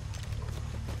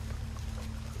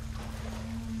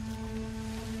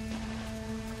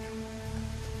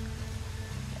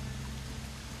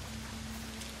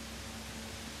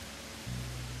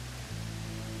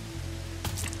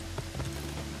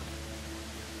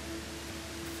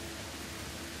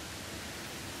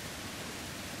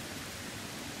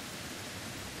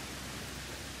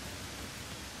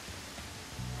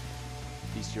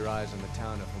 Feast your eyes on the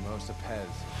town of Hermosa Pez,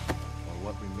 or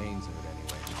what remains of it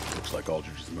anyway. Looks like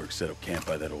Aldridge's merc set up camp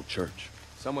by that old church.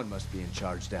 Someone must be in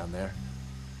charge down there.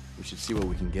 We should see what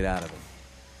we can get out of him.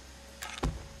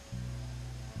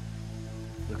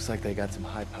 Looks like they got some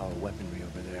high-power weaponry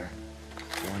over there.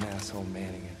 One asshole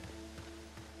manning it.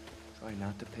 Try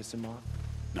not to piss him off?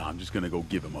 Nah, I'm just gonna go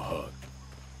give him a hug.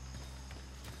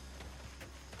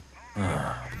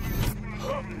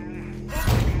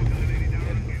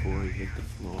 Dead before he hit the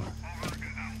floor.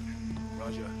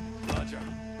 Roger, Roger.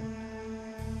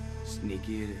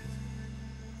 Sneaky it is.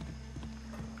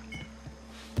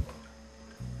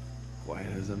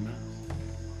 Quiet as a mouse.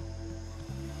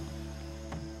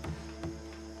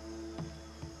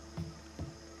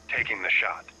 Taking the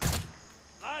shot.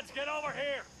 Lads, get over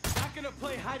here! Not gonna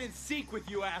play hide and seek with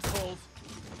you assholes.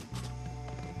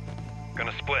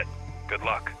 Gonna split. Good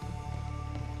luck.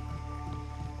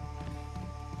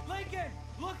 Lincoln,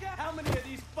 look at how many of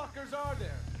these fuckers are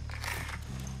there?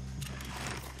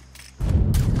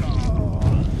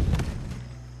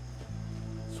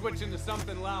 Switching to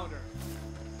something louder.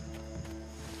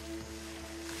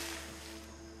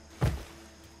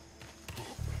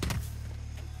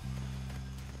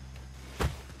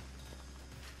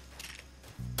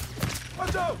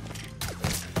 Watch out!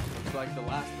 Looks like the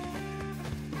last one.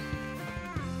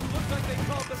 Looks like they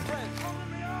called the friends. Over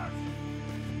the arse!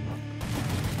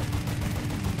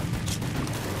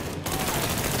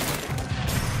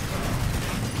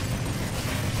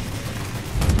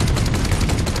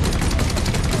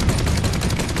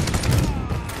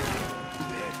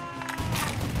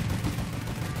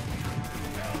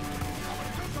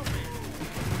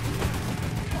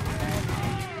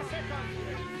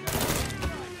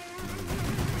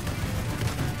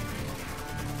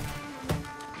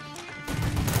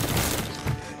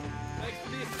 Thanks for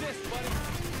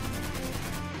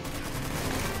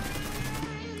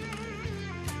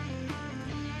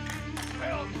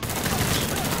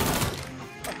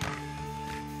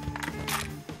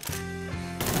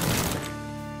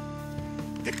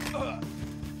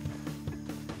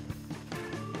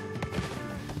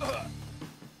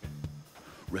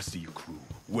Rest of your crew,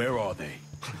 where are they?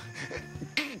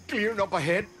 Clearing up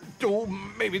ahead. 2,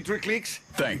 maybe 3 clicks.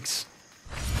 Thanks.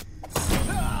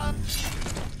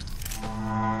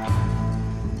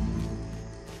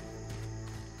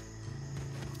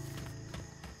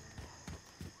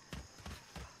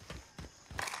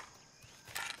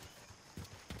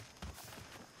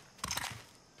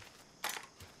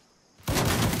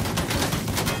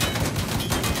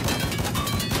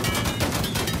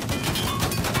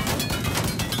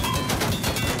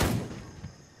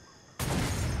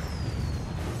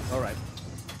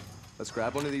 Let's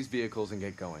grab one of these vehicles and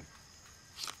get going.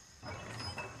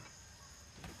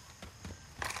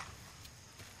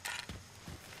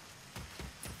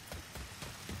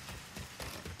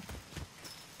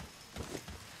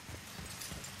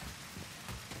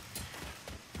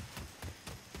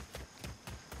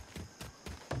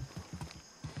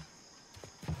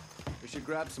 We should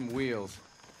grab some wheels.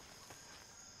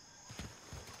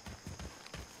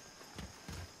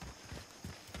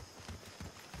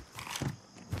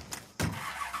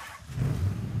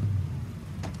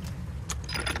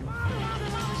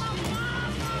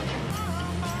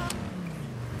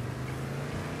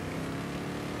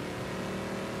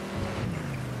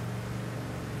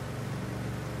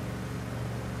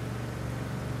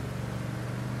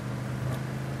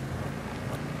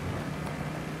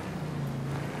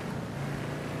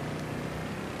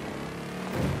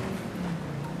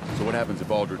 So what happens if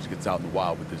Aldridge gets out in the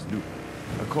wild with this nuke?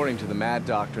 According to the Mad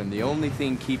Doctrine, the only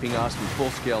thing keeping us from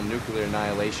full-scale nuclear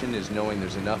annihilation is knowing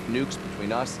there's enough nukes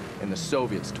between us and the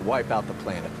Soviets to wipe out the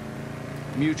planet.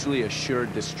 Mutually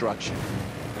assured destruction.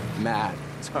 Mad,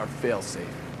 it's our failsafe.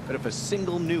 But if a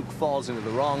single nuke falls into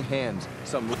the wrong hands,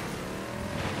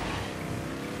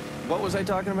 What was I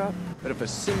talking about? But if a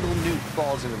single nuke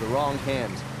falls into the wrong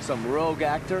hands, some rogue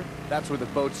actor, that's where the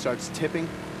boat starts tipping,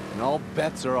 and all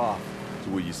bets are off. So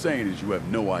what you're saying is you have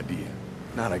no idea?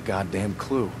 Not a goddamn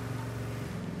clue.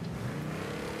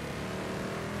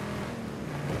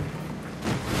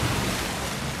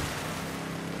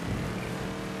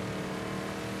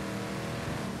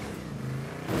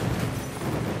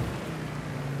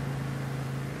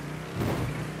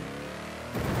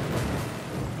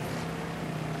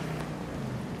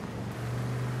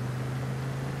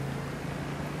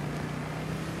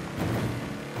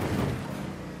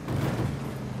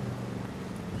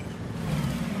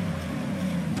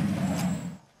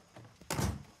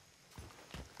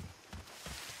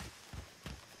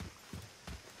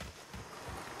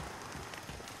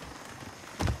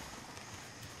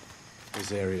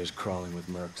 This area is crawling with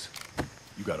mercs.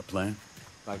 You got a plan?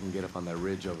 If I can get up on that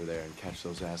ridge over there and catch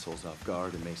those assholes off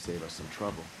guard, it may save us some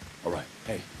trouble. All right.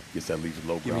 Hey, guess that leaves a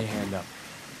low ground. Give me a hand up.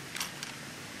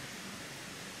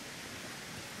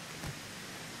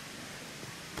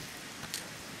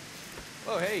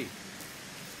 Oh, hey.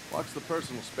 Watch the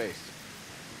personal space.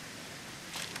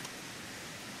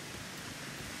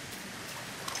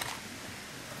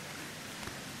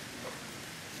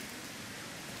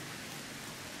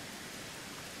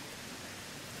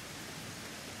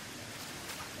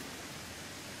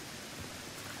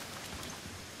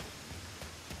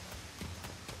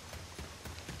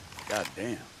 God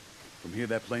damn. From here,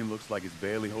 that plane looks like it's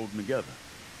barely holding together.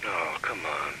 Oh, come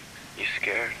on. You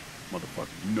scared? Motherfucker,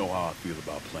 you know how I feel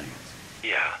about planes.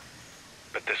 Yeah,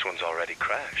 but this one's already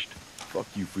crashed. Fuck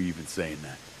you for even saying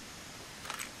that.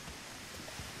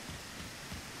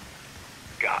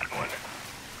 Got one.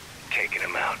 Taking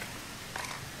him out.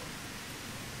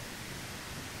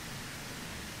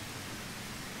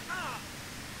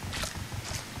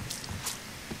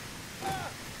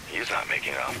 He's not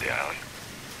making it off the island.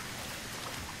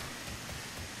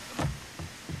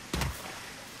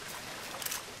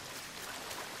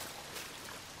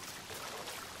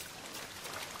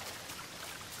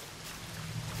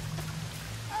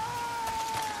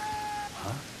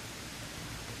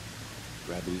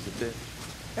 Grab these a bit.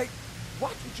 Hey,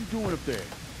 watch what you doing up there.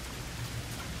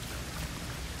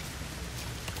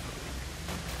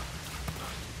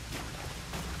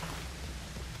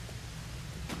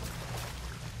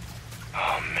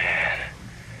 Oh, man.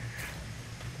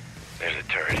 There's a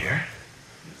turret here.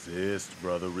 Resist,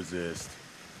 brother, resist.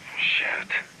 Shit.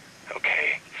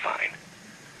 Okay, fine.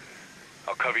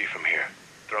 I'll cover you from here.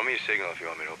 Throw me a signal if you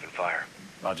want me to open fire.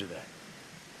 Roger that.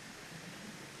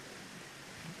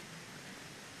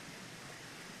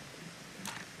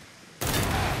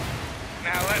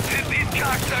 Now let's hit these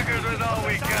cocksuckers with all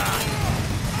we got.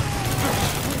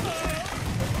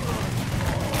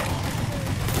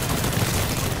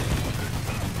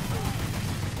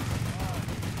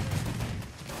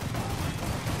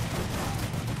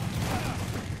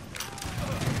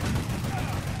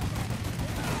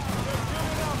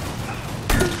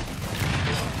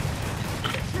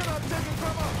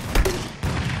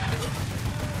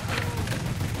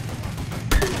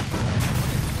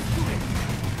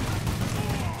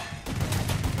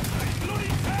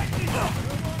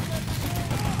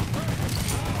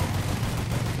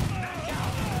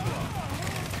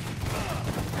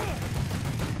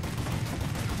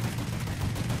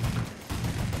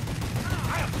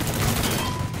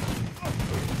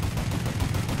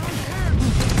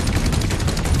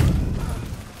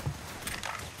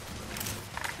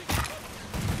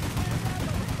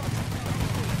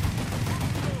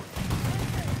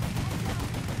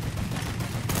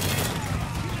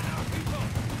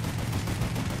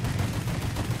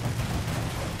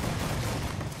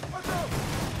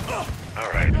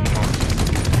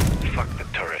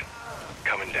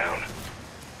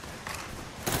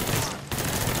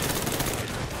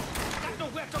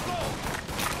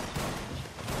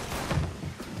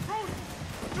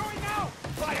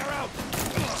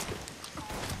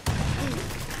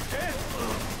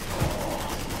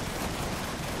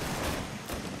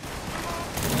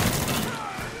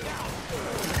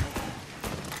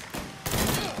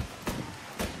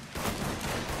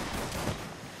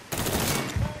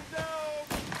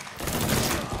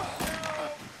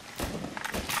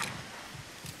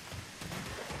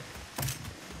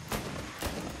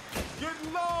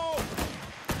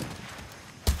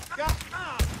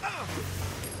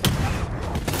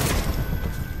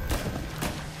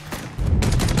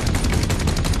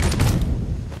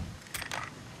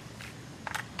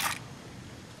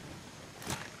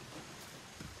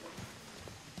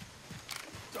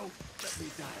 Don't let me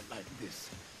die like this.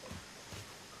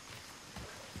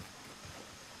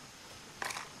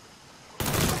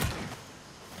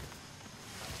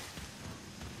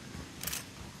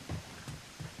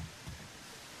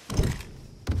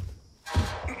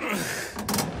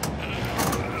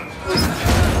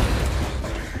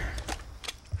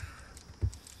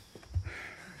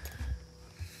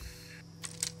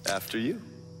 After you.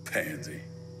 Pansy.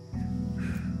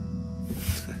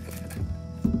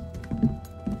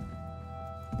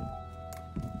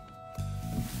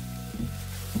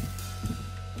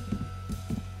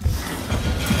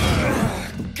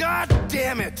 God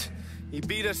damn it! He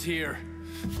beat us here.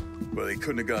 Well, he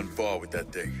couldn't have gotten far with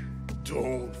that thing.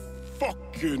 Don't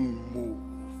fucking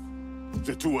move.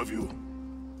 The two of you.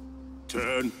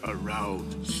 Turn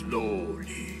around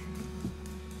slowly.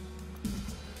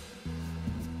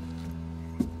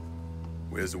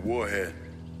 Where's the warhead?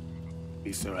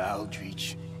 Mr.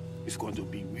 Aldridge is going to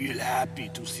be real happy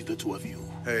to see the two of you.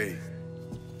 Hey,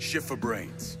 shit for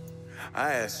brains.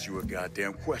 I asked you a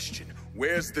goddamn question.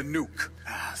 Where's the nuke?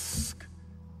 Ask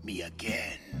me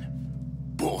again,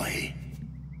 boy.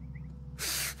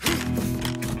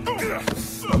 Who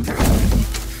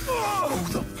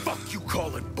the fuck you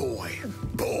calling boy?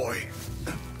 Boy.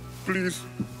 Please,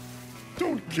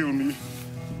 don't kill me.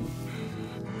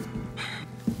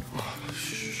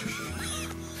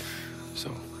 So,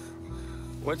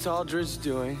 what's Aldridge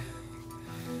doing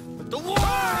with the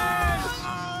warhead?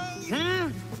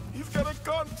 He's got a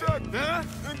contact in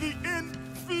the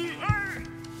NVA.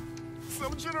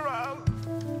 Some general.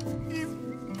 He's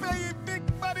paying big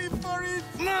money for it.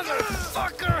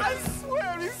 Motherfucker! I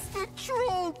swear it's the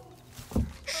truth.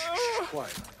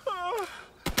 Quiet. Go!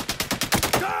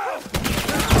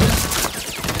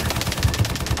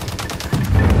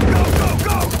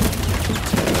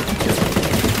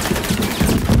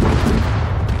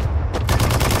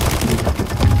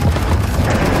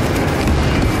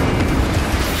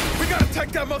 We gotta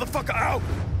take that motherfucker out!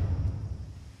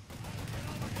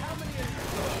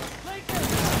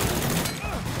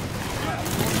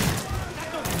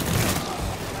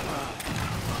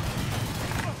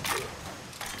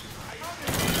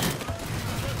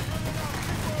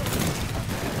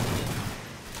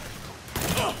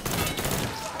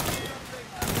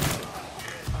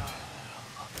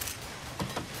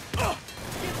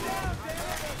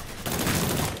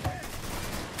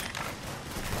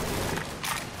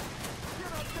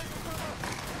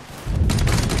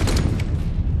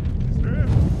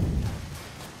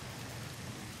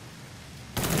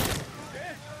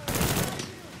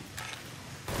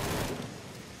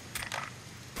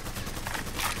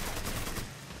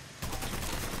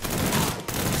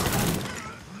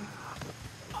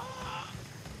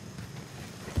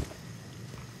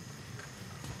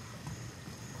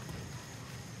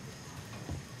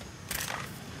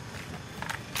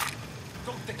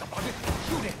 Think about it.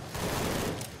 Shoot it.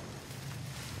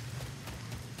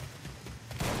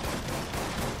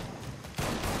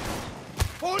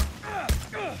 Hold.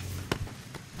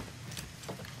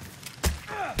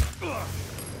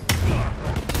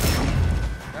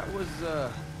 That was,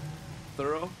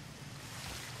 thorough.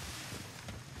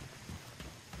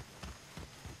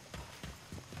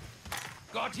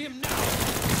 Got him now.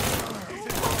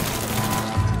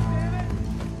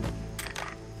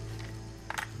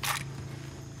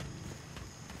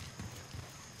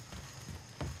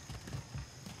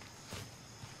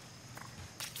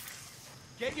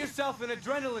 Get yourself an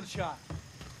adrenaline shot.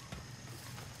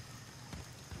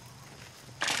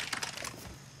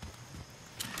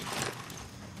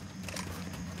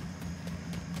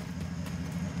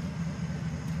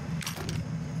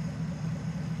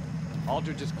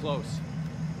 Aldridge is close.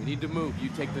 We need to move. You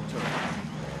take the turret.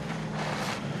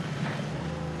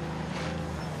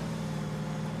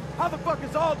 How the fuck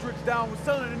is Aldridge down with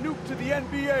selling a nuke to the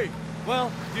NBA?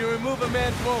 Well, if you remove a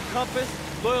man's moral compass,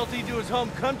 loyalty to his home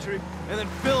country, and then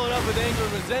fill it up with anger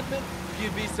and resentment,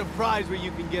 you'd be surprised what you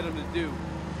can get him to do.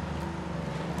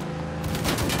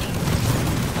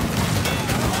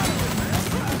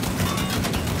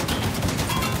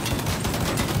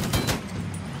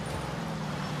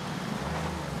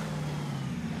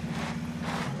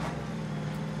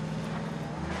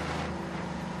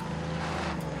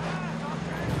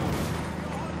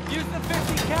 Use the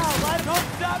 50 cal, light him up,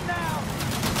 stop now!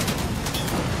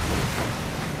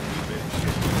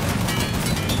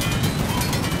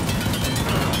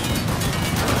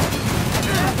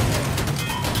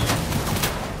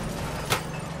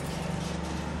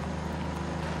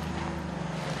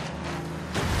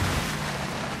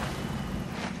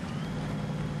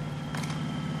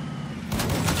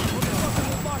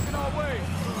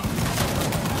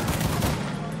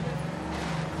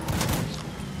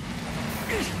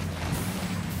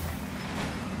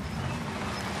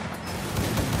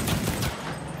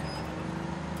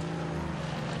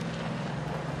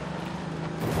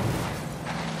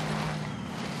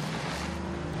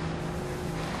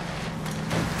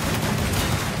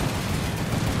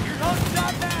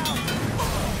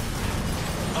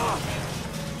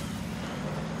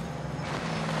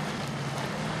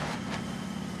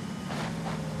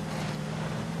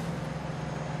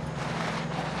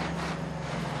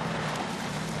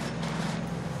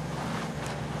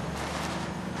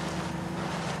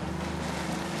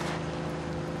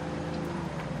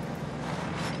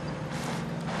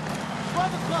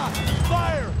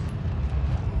 Fire!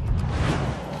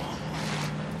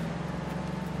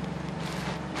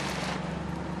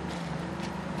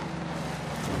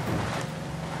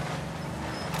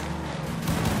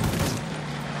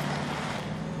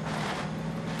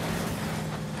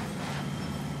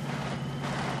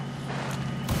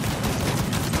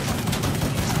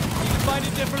 Find a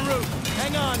different route.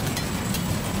 Hang on.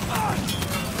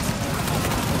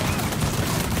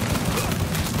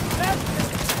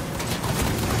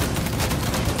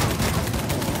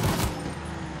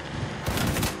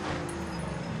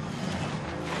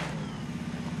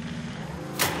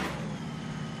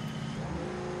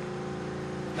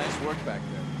 Nice work back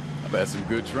there. I've had some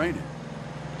good training.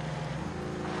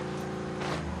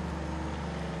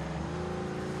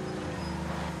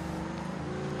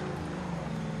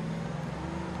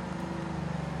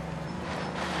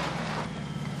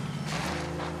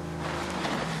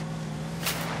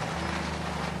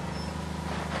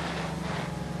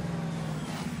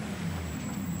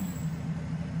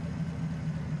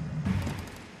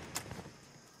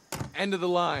 End of the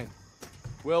line.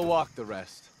 We'll walk the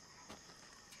rest.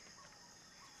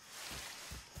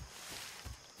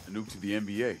 A nuke to the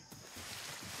NBA.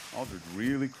 Aldridge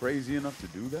really crazy enough to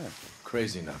do that?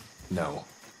 Crazy enough? No.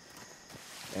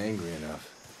 Angry enough?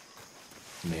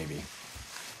 Maybe.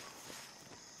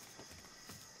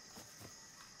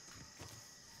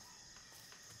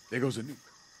 There goes a nuke.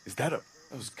 Is that a...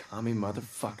 Those commie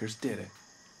motherfuckers did it.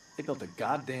 They built a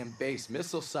goddamn base,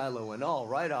 missile silo and all,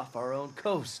 right off our own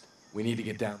coast. We need to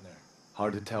get down there.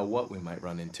 Hard to tell what we might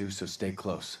run into, so stay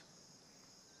close.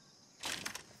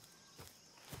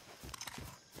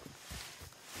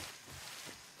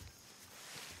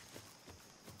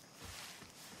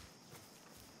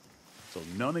 So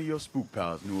none of your spook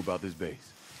pals knew about this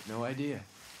base? No idea.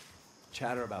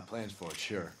 Chatter about plans for it,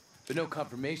 sure. But no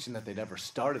confirmation that they'd ever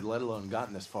started, let alone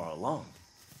gotten this far along.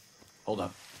 Hold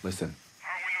up. Listen.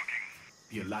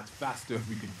 Be a lot faster if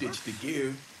we could ditch the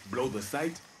gear, blow the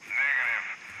site.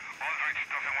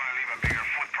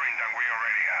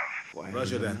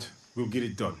 Roger that. We'll get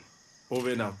it done.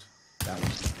 Over and out.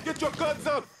 Get your guns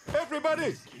out!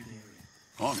 Everybody!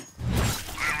 On it.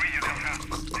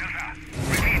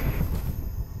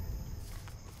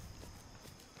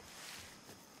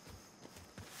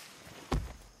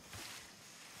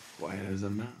 Quiet as a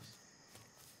mouse.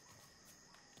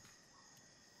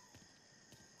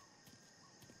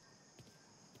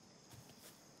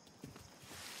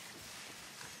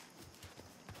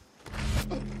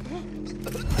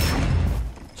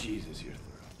 Jesus, you're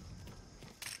through.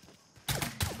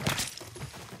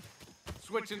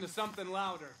 Switching to something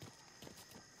louder.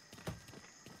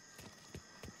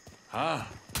 Ah.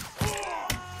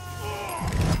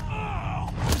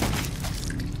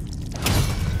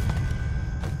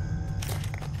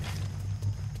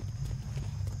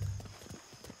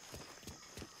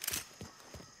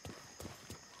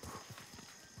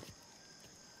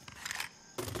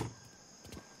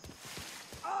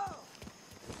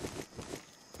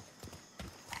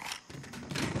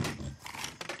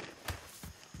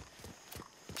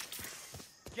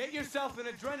 Get yourself an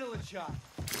adrenaline shot.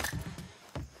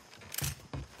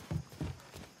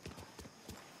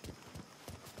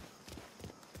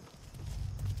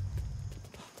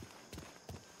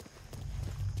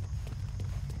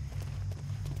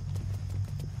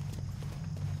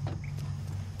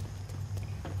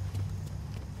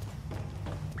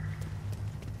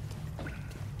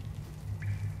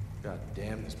 God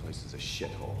damn, this place is a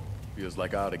shithole. Feels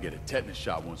like I ought to get a tetanus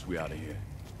shot once we out of here.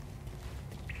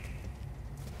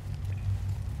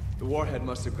 The warhead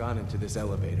must have gone into this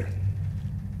elevator.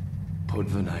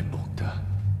 Podvanai Bukta.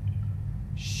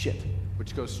 Shit.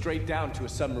 Which goes straight down to a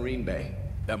submarine bay.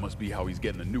 That must be how he's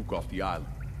getting a nuke off the island.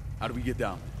 How do we get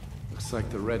down there? Looks like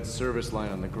the red service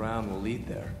line on the ground will lead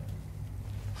there.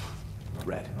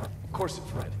 Red. Of course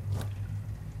it's red.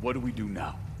 What do we do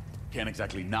now? Can't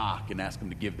exactly knock and ask him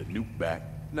to give the nuke back.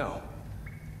 No.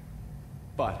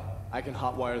 But I can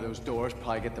hotwire those doors,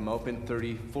 probably get them open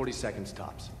 30, 40 seconds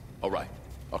tops. All right.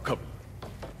 I'll cover you.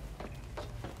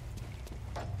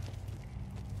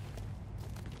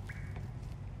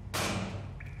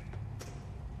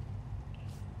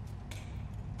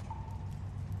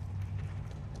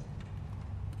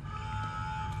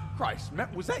 Christ,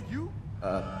 Matt, was that you?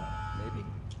 Maybe.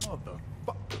 Motherfucker.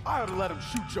 I ought to let him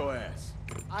shoot your ass.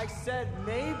 I said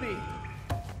maybe.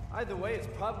 Either way, it's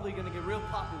probably gonna get real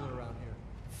popular around here.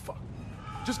 Fuck.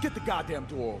 Just get the goddamn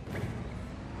door open.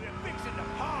 We're fixing the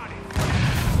party.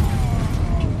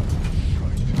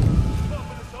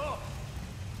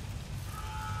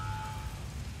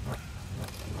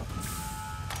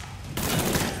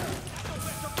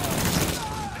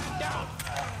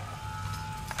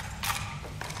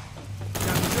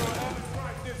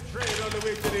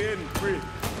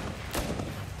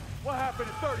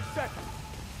 30 seconds.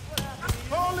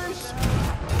 Holy shit!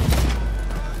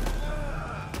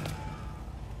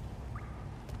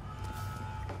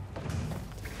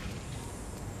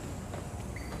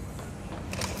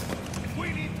 We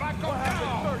need backup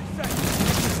now! 30 seconds.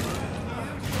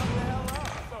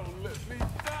 Don't let me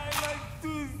die like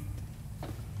this.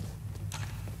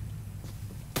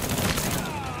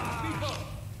 People!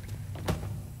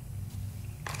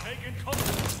 Taking cover!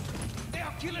 They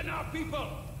are killing our people!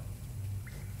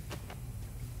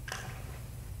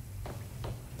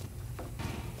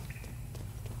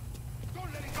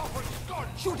 Don't let it go for his gun!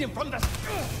 Shoot him from the...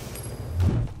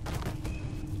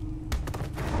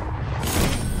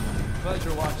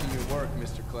 Pleasure watching your work,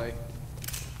 Mr. Clay.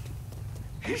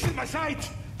 He's in my sight!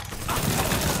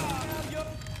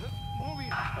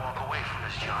 Walk away from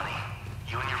this, Johnny.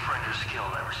 You and your friend are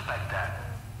skilled, I respect that.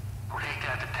 We'd hate to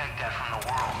have to take that from the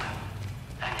world.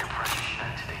 And your precious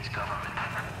United States government.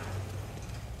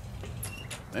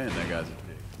 Man, that guy's a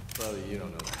pig. Brother, you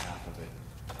don't know half of it.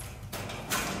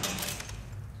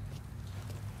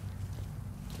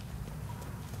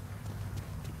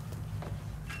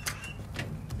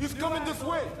 He's coming this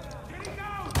way!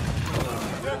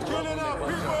 They're killing our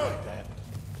people!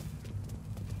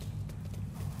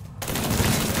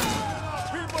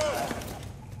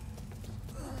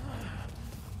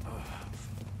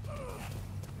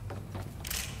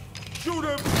 Shoot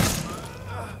him!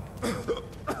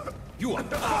 You are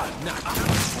not.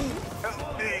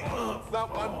 Help me!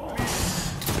 Someone, please!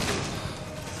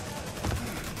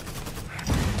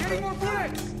 Getting more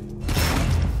bullets!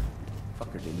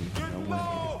 Fucker didn't even know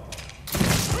when.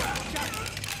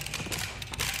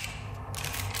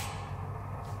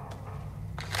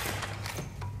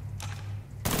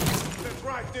 Let's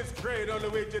ride this train on the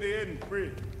way to the end,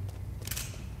 free.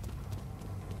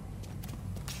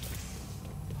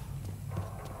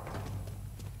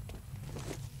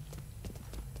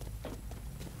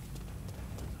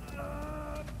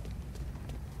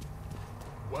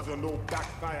 Wasn't no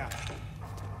backfire.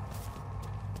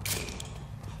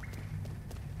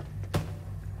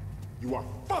 You are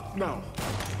fucked now. I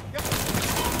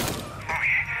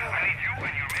need you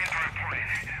and your men to report in.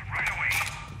 Right away.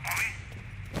 Molly?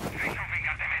 Say something,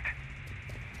 goddammit.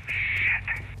 Shit.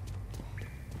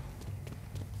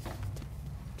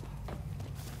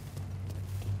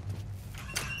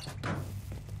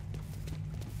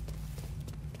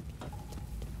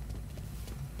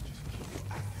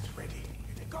 Ready.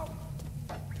 Here they go.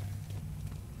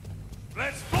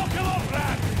 Let's fuck him up,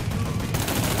 lad!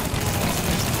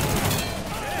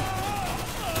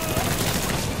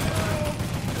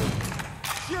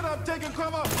 Shit, I'm taking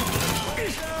cover!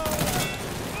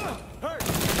 Hurt!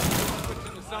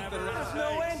 Something. There's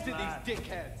no end to these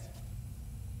dickheads.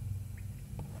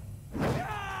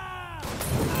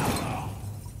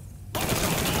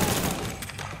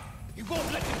 You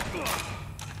won't let him go!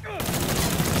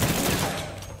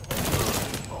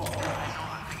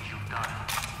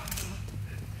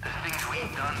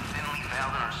 Thinly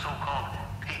veiled in our so-called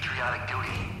patriotic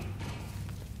duty.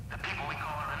 The people we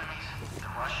call our enemies, the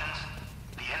Russians,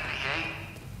 the NVA,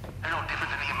 they're no different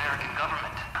than the American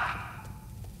government.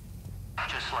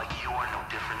 Just like you are no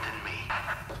different than me.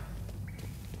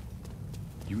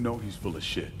 You know he's full of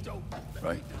shit,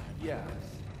 right? Yeah,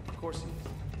 of course he is.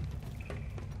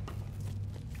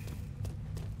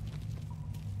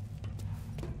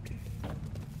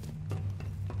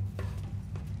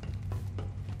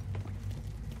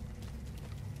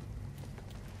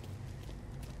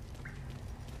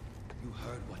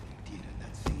 Heard what they did in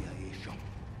that CIA shop.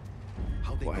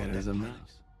 How they Quiet got as that a place.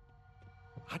 mouse.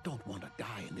 I don't want to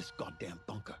die in this goddamn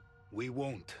bunker. We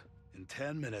won't. In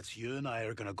 10 minutes, you and I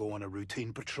are gonna go on a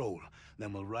routine patrol.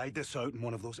 Then we'll ride this out in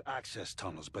one of those access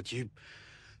tunnels. But you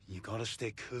gotta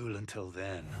stay cool until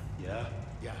then, yeah?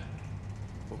 Yeah.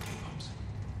 Okay, Pops.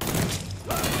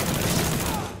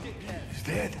 He's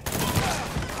dead.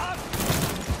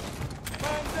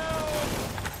 Man down!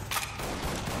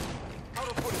 How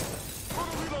to put it? Put a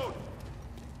reload!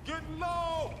 Get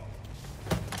low!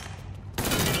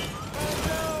 Man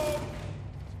down!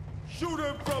 Shoot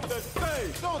him from the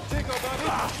stage! Don't think about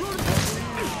it! Shoot him!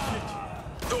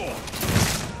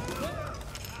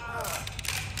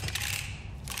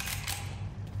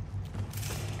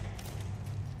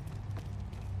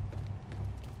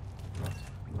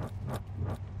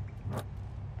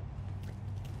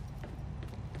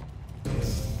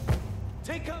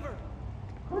 Take cover!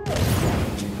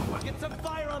 Get some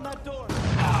fire on that door!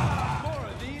 More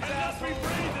of these assholes!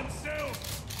 breathing soon!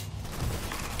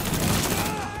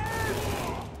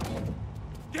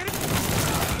 Get it!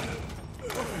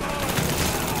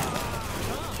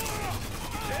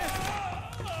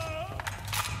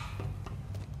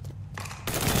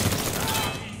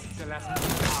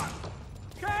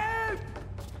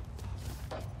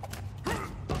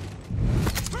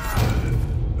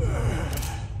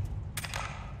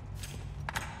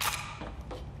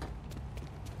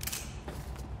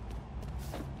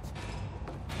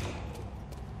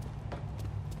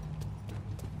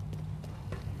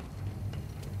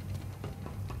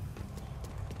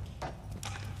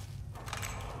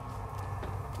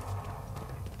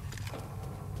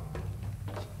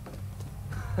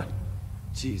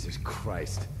 Jesus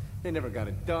Christ. They never got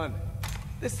it done.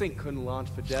 This thing couldn't launch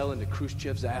Fidel into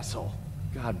Khrushchev's asshole.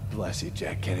 God bless you,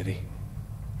 Jack Kennedy.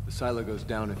 The silo goes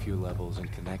down a few levels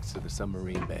and connects to the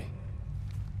submarine bay.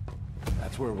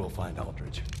 That's where we'll find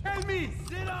Aldridge. Help me!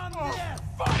 Sit on this!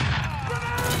 Fuck!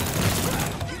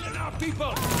 Killing our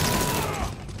people!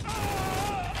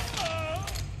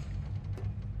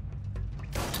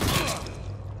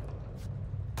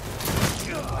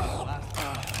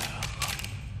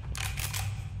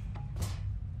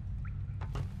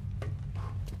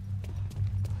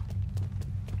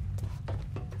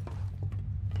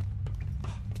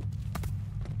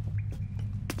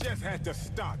 Just had to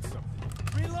start something.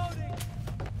 Reloading!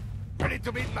 Ready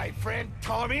to meet my friend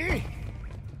Tommy?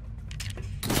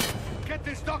 Get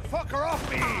this duck fucker off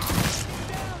me!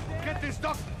 Get this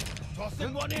duck! Toss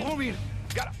him one in! Move it!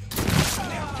 Got him!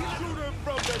 Shoot him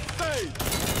from the stage!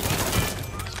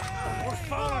 We're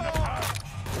falling apart!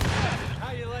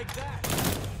 How you like that?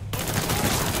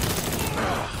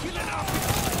 Killing off!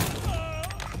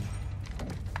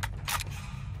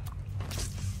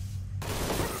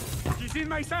 He's in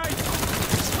my sight!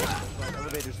 The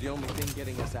elevator's the only thing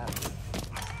getting us out.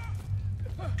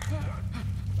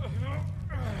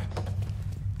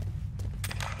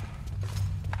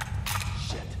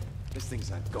 Shit. This thing's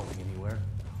not going anywhere.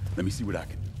 Let me see what I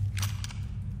can do.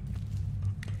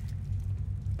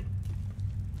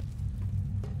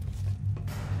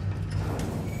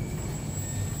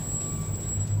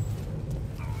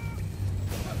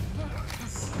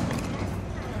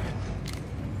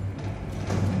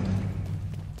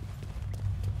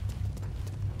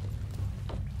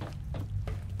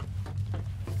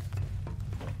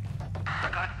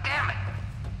 God damn it!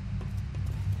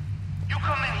 You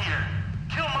come in here,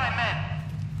 kill my men,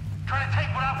 try to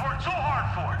take what I've worked so hard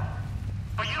for,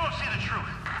 but you don't see the truth.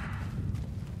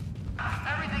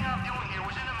 Everything I'm doing here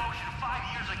was in motion 5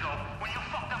 years ago when you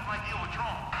fucked up my deal with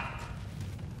Trump.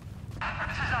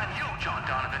 This is on you, John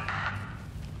Donovan.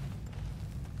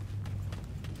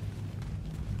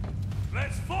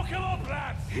 Let's fuck him up,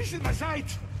 lads! He's in my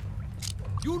sight!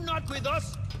 You not with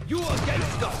us, you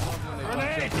against us!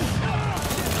 Grenade!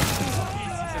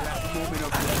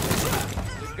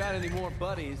 If they've got any more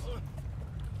buddies,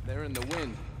 they're in the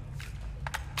wind.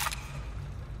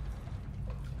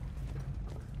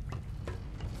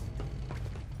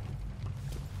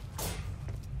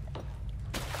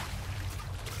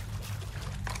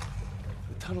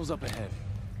 The tunnel's up ahead.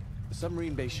 The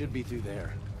submarine bay should be through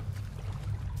there.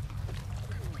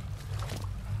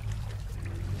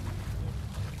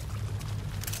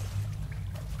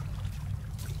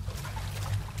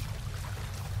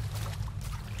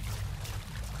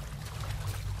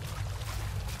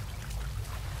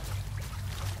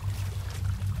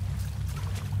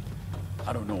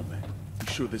 I don't know, man. You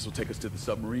sure this will take us to the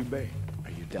submarine bay?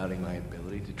 Are you doubting my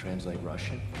ability to translate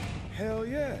Russian? Hell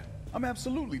yeah. I'm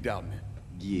absolutely doubting it.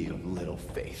 You little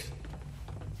faith.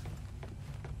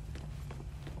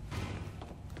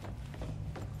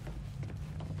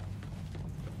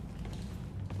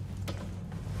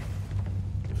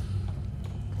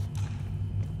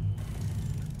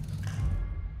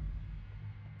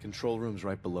 Control room's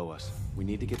right below us. We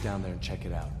need to get down there and check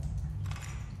it out.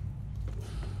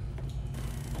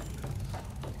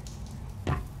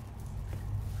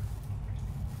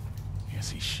 Can't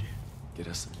see shit. Get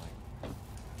us some light.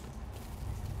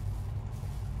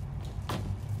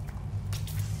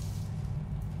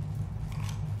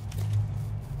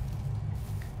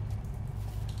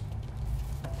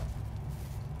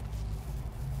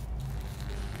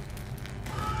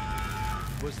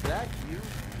 Was that you?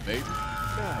 Maybe.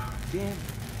 God damn it.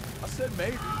 I said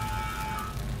maybe.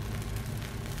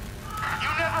 You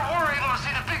never were able to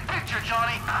see the big picture,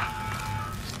 Johnny.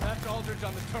 That's Aldridge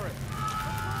on the turret.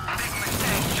 Big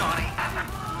mistake, Johnny.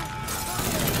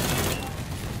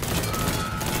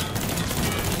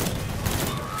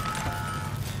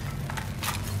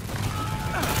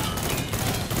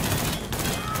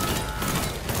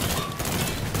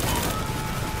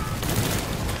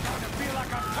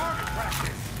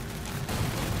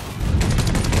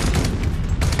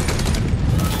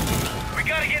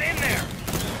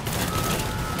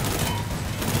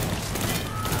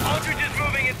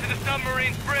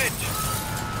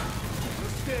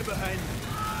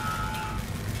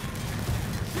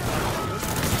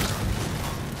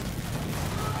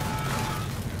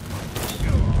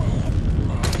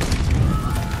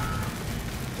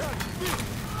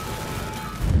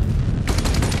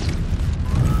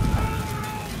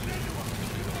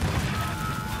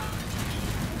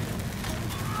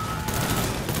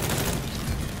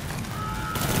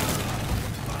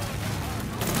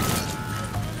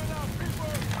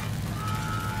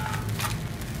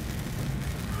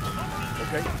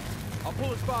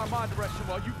 fire my direction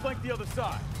while you flank the other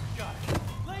side. Got it.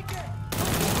 Lincoln!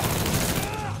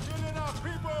 Kill enough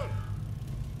people!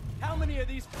 How many of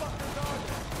these fuckers are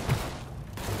there?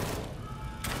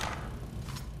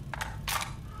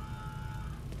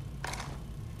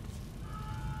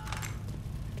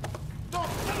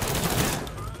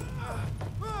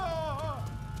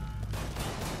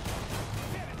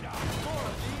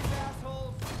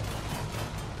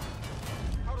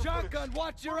 Shotgun,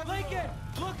 watch your Lincoln!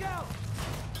 Look out!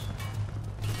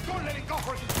 Don't let it go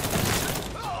for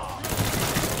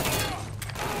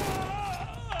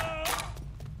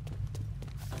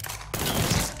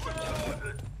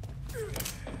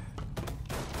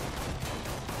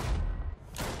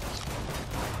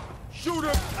Shoot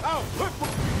him out!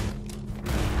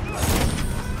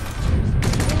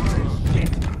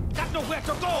 Got nowhere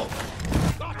to go!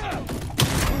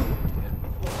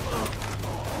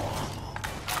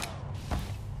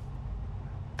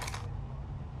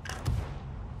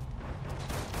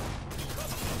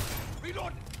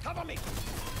 Reload! Cover me!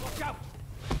 Watch out!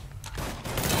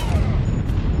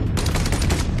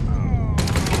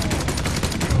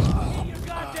 Get your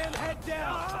goddamn head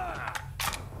down!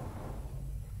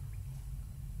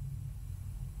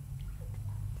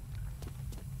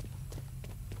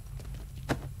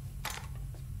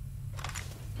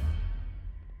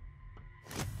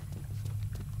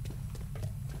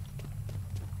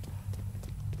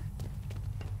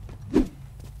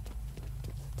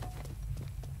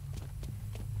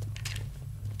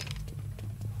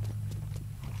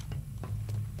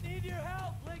 Need your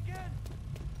help, Lincoln!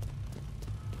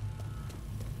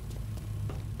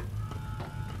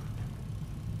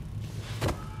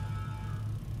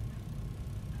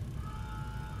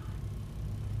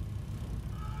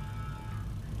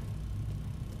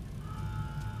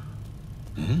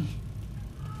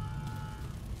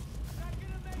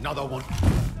 Another one.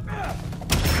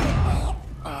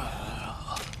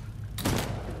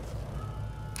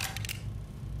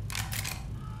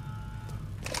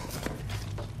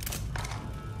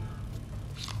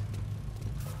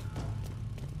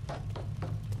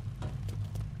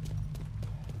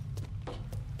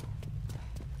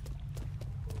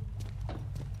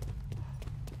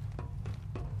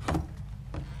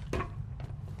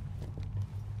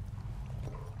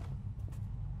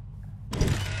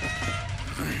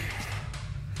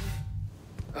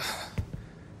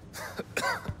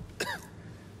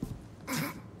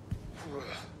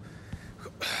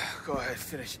 Go ahead,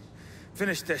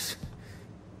 finish this.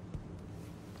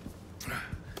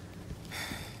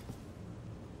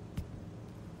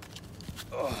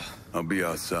 I'll be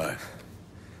outside.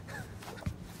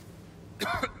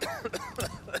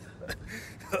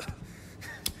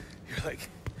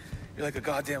 You're like a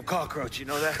goddamn cockroach, you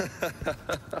know that?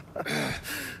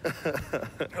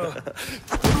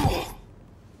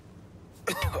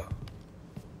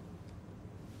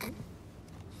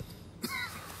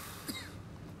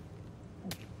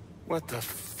 What the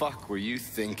fuck were you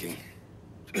thinking?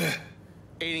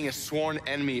 Aiding a sworn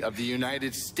enemy of the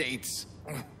United States.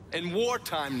 In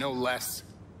wartime, no less.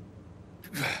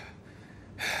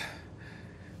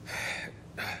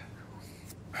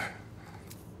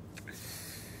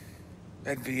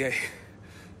 NVA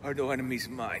are no enemies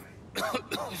of mine.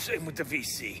 Same with the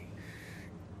VC.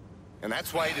 And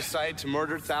that's why you decided to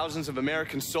murder thousands of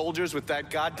American soldiers with that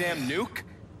goddamn nuke?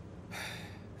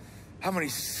 How many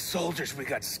soldiers we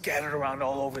got scattered around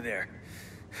all over there?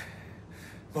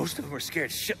 Most of them are scared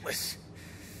shitless.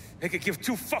 They could give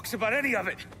two fucks about any of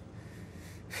it.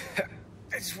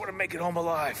 They just want to make it home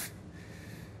alive.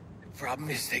 The problem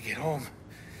is they get home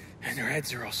and their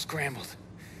heads are all scrambled.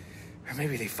 Or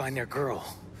maybe they find their girl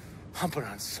humping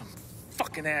on some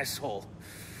fucking asshole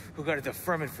who got a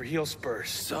deferment for heel spurs.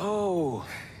 So,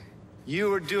 you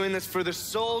were doing this for the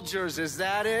soldiers, is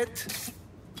that it?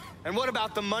 And what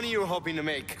about the money you were hoping to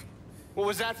make? What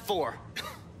was that for?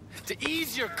 To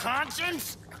ease your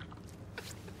conscience?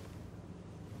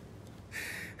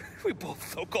 We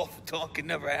both know Gulf of Tonkin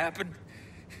never happened.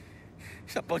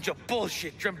 It's a bunch of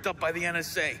bullshit dreamt up by the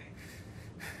NSA.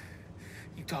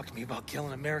 You talk to me about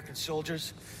killing American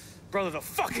soldiers? Brother, the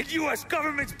fucking US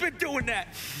government's been doing that!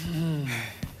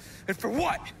 And for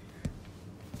what?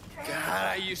 God,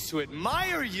 I used to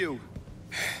admire you.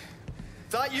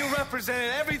 Thought you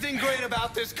represented everything great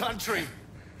about this country.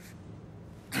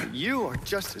 You are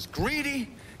just as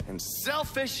greedy and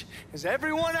selfish as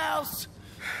everyone else.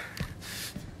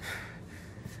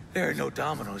 There are no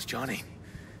dominoes, Johnny.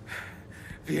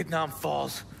 Vietnam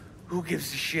falls. Who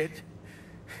gives a shit?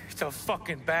 It's a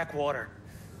fucking backwater.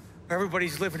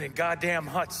 Everybody's living in goddamn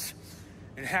huts.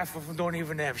 And half of them don't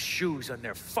even have shoes on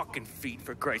their fucking feet,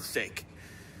 for Christ's sake.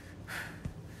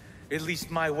 at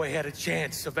least my way had a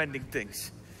chance of ending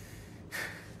things.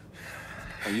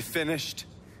 Are you finished?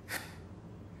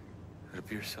 It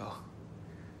appears so.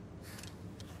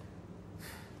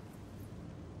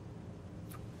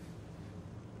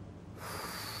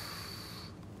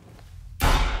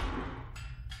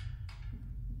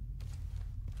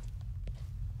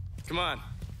 Come on.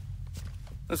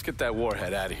 Let's get that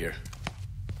warhead out of here.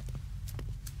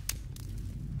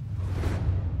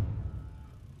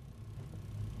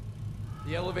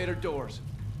 The elevator doors.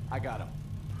 I got them.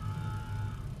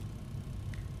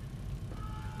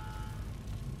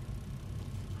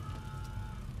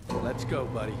 Let's go,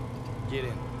 buddy. Get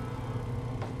in.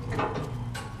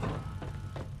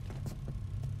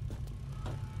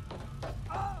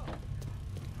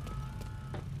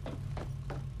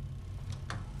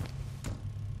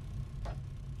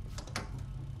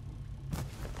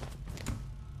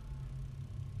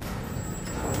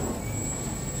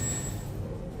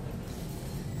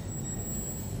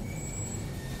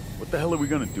 What the hell are we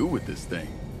gonna do with this thing?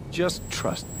 Just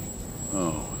trust me.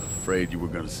 Oh, afraid you were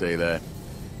gonna say that.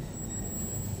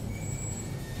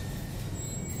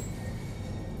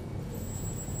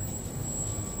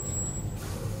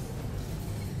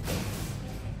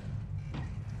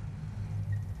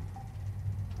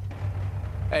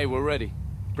 Hey, we're ready.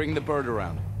 Bring the bird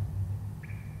around.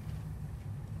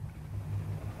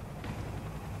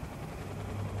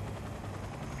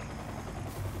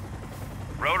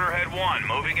 Rotorhead 1,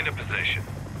 moving into position.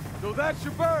 So that's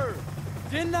your bird.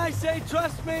 Didn't I say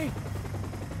trust me?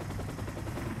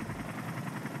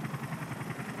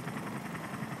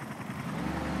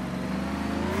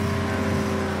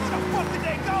 Where the fuck did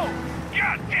they go?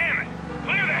 God damn it!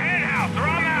 Clear the hen house or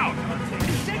I'm out!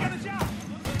 He's taking the job!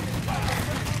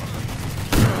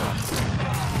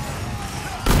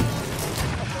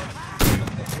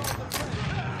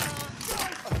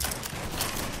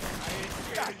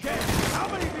 God damn! How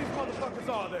many of these motherfuckers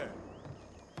are there?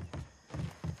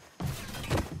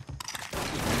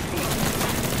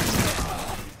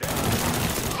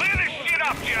 Clear this shit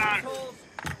up, John!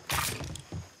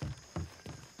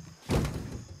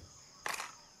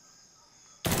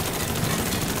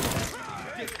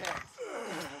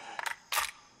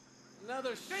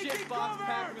 Another shitbox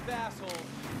packed with assholes.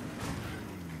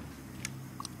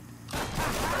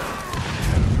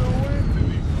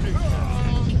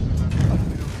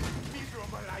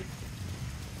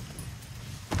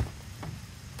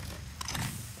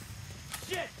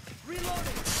 Shit!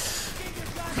 Reloading! Get your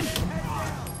goddamn head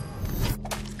down!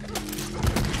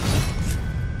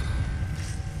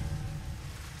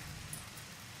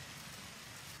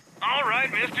 All right,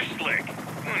 Mr. Slick.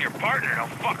 You and your partner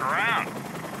don't fuck around.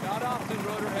 Not often,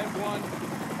 Rotorhead 1.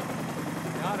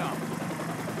 Not often.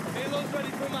 Halo's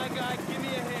ready for my guy. Give me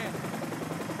a hand.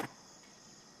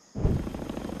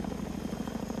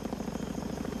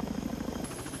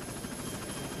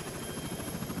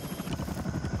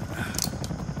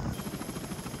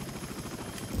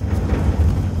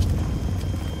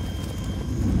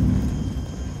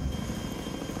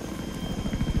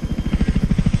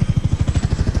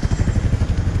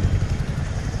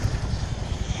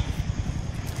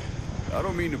 I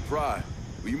don't mean to pry.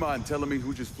 Will you mind telling me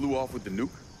who just flew off with the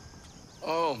nuke?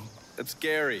 Oh, that's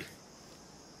Gary.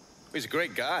 He's a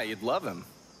great guy. You'd love him.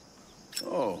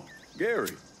 Oh,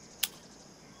 Gary.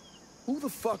 Who the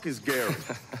fuck is Gary?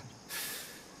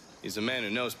 He's a man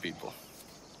who knows people.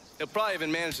 He'll probably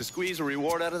even manage to squeeze a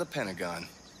reward out of the Pentagon.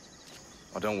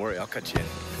 Oh, don't worry, I'll cut you in.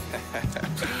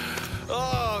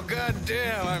 Oh,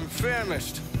 goddamn, I'm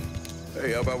famished.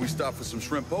 Hey, how about we stop for some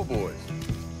shrimp po' boys?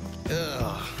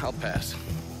 Ugh, I'll pass.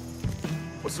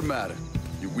 What's the matter?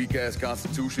 Your weak-ass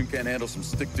constitution can't handle some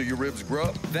stick-to-your-ribs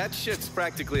grub? That shit's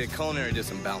practically a culinary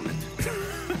disembowelment.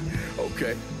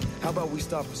 Okay. How about we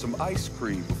stop for some ice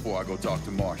cream before I go talk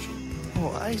to Marshall?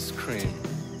 Oh, ice cream.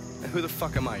 Who the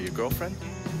fuck am I, your girlfriend?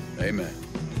 Hey, man.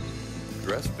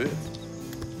 Dress fits.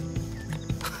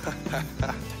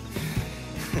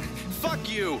 Fuck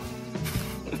you!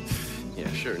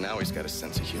 Yeah, sure, now he's got a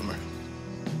sense of humor.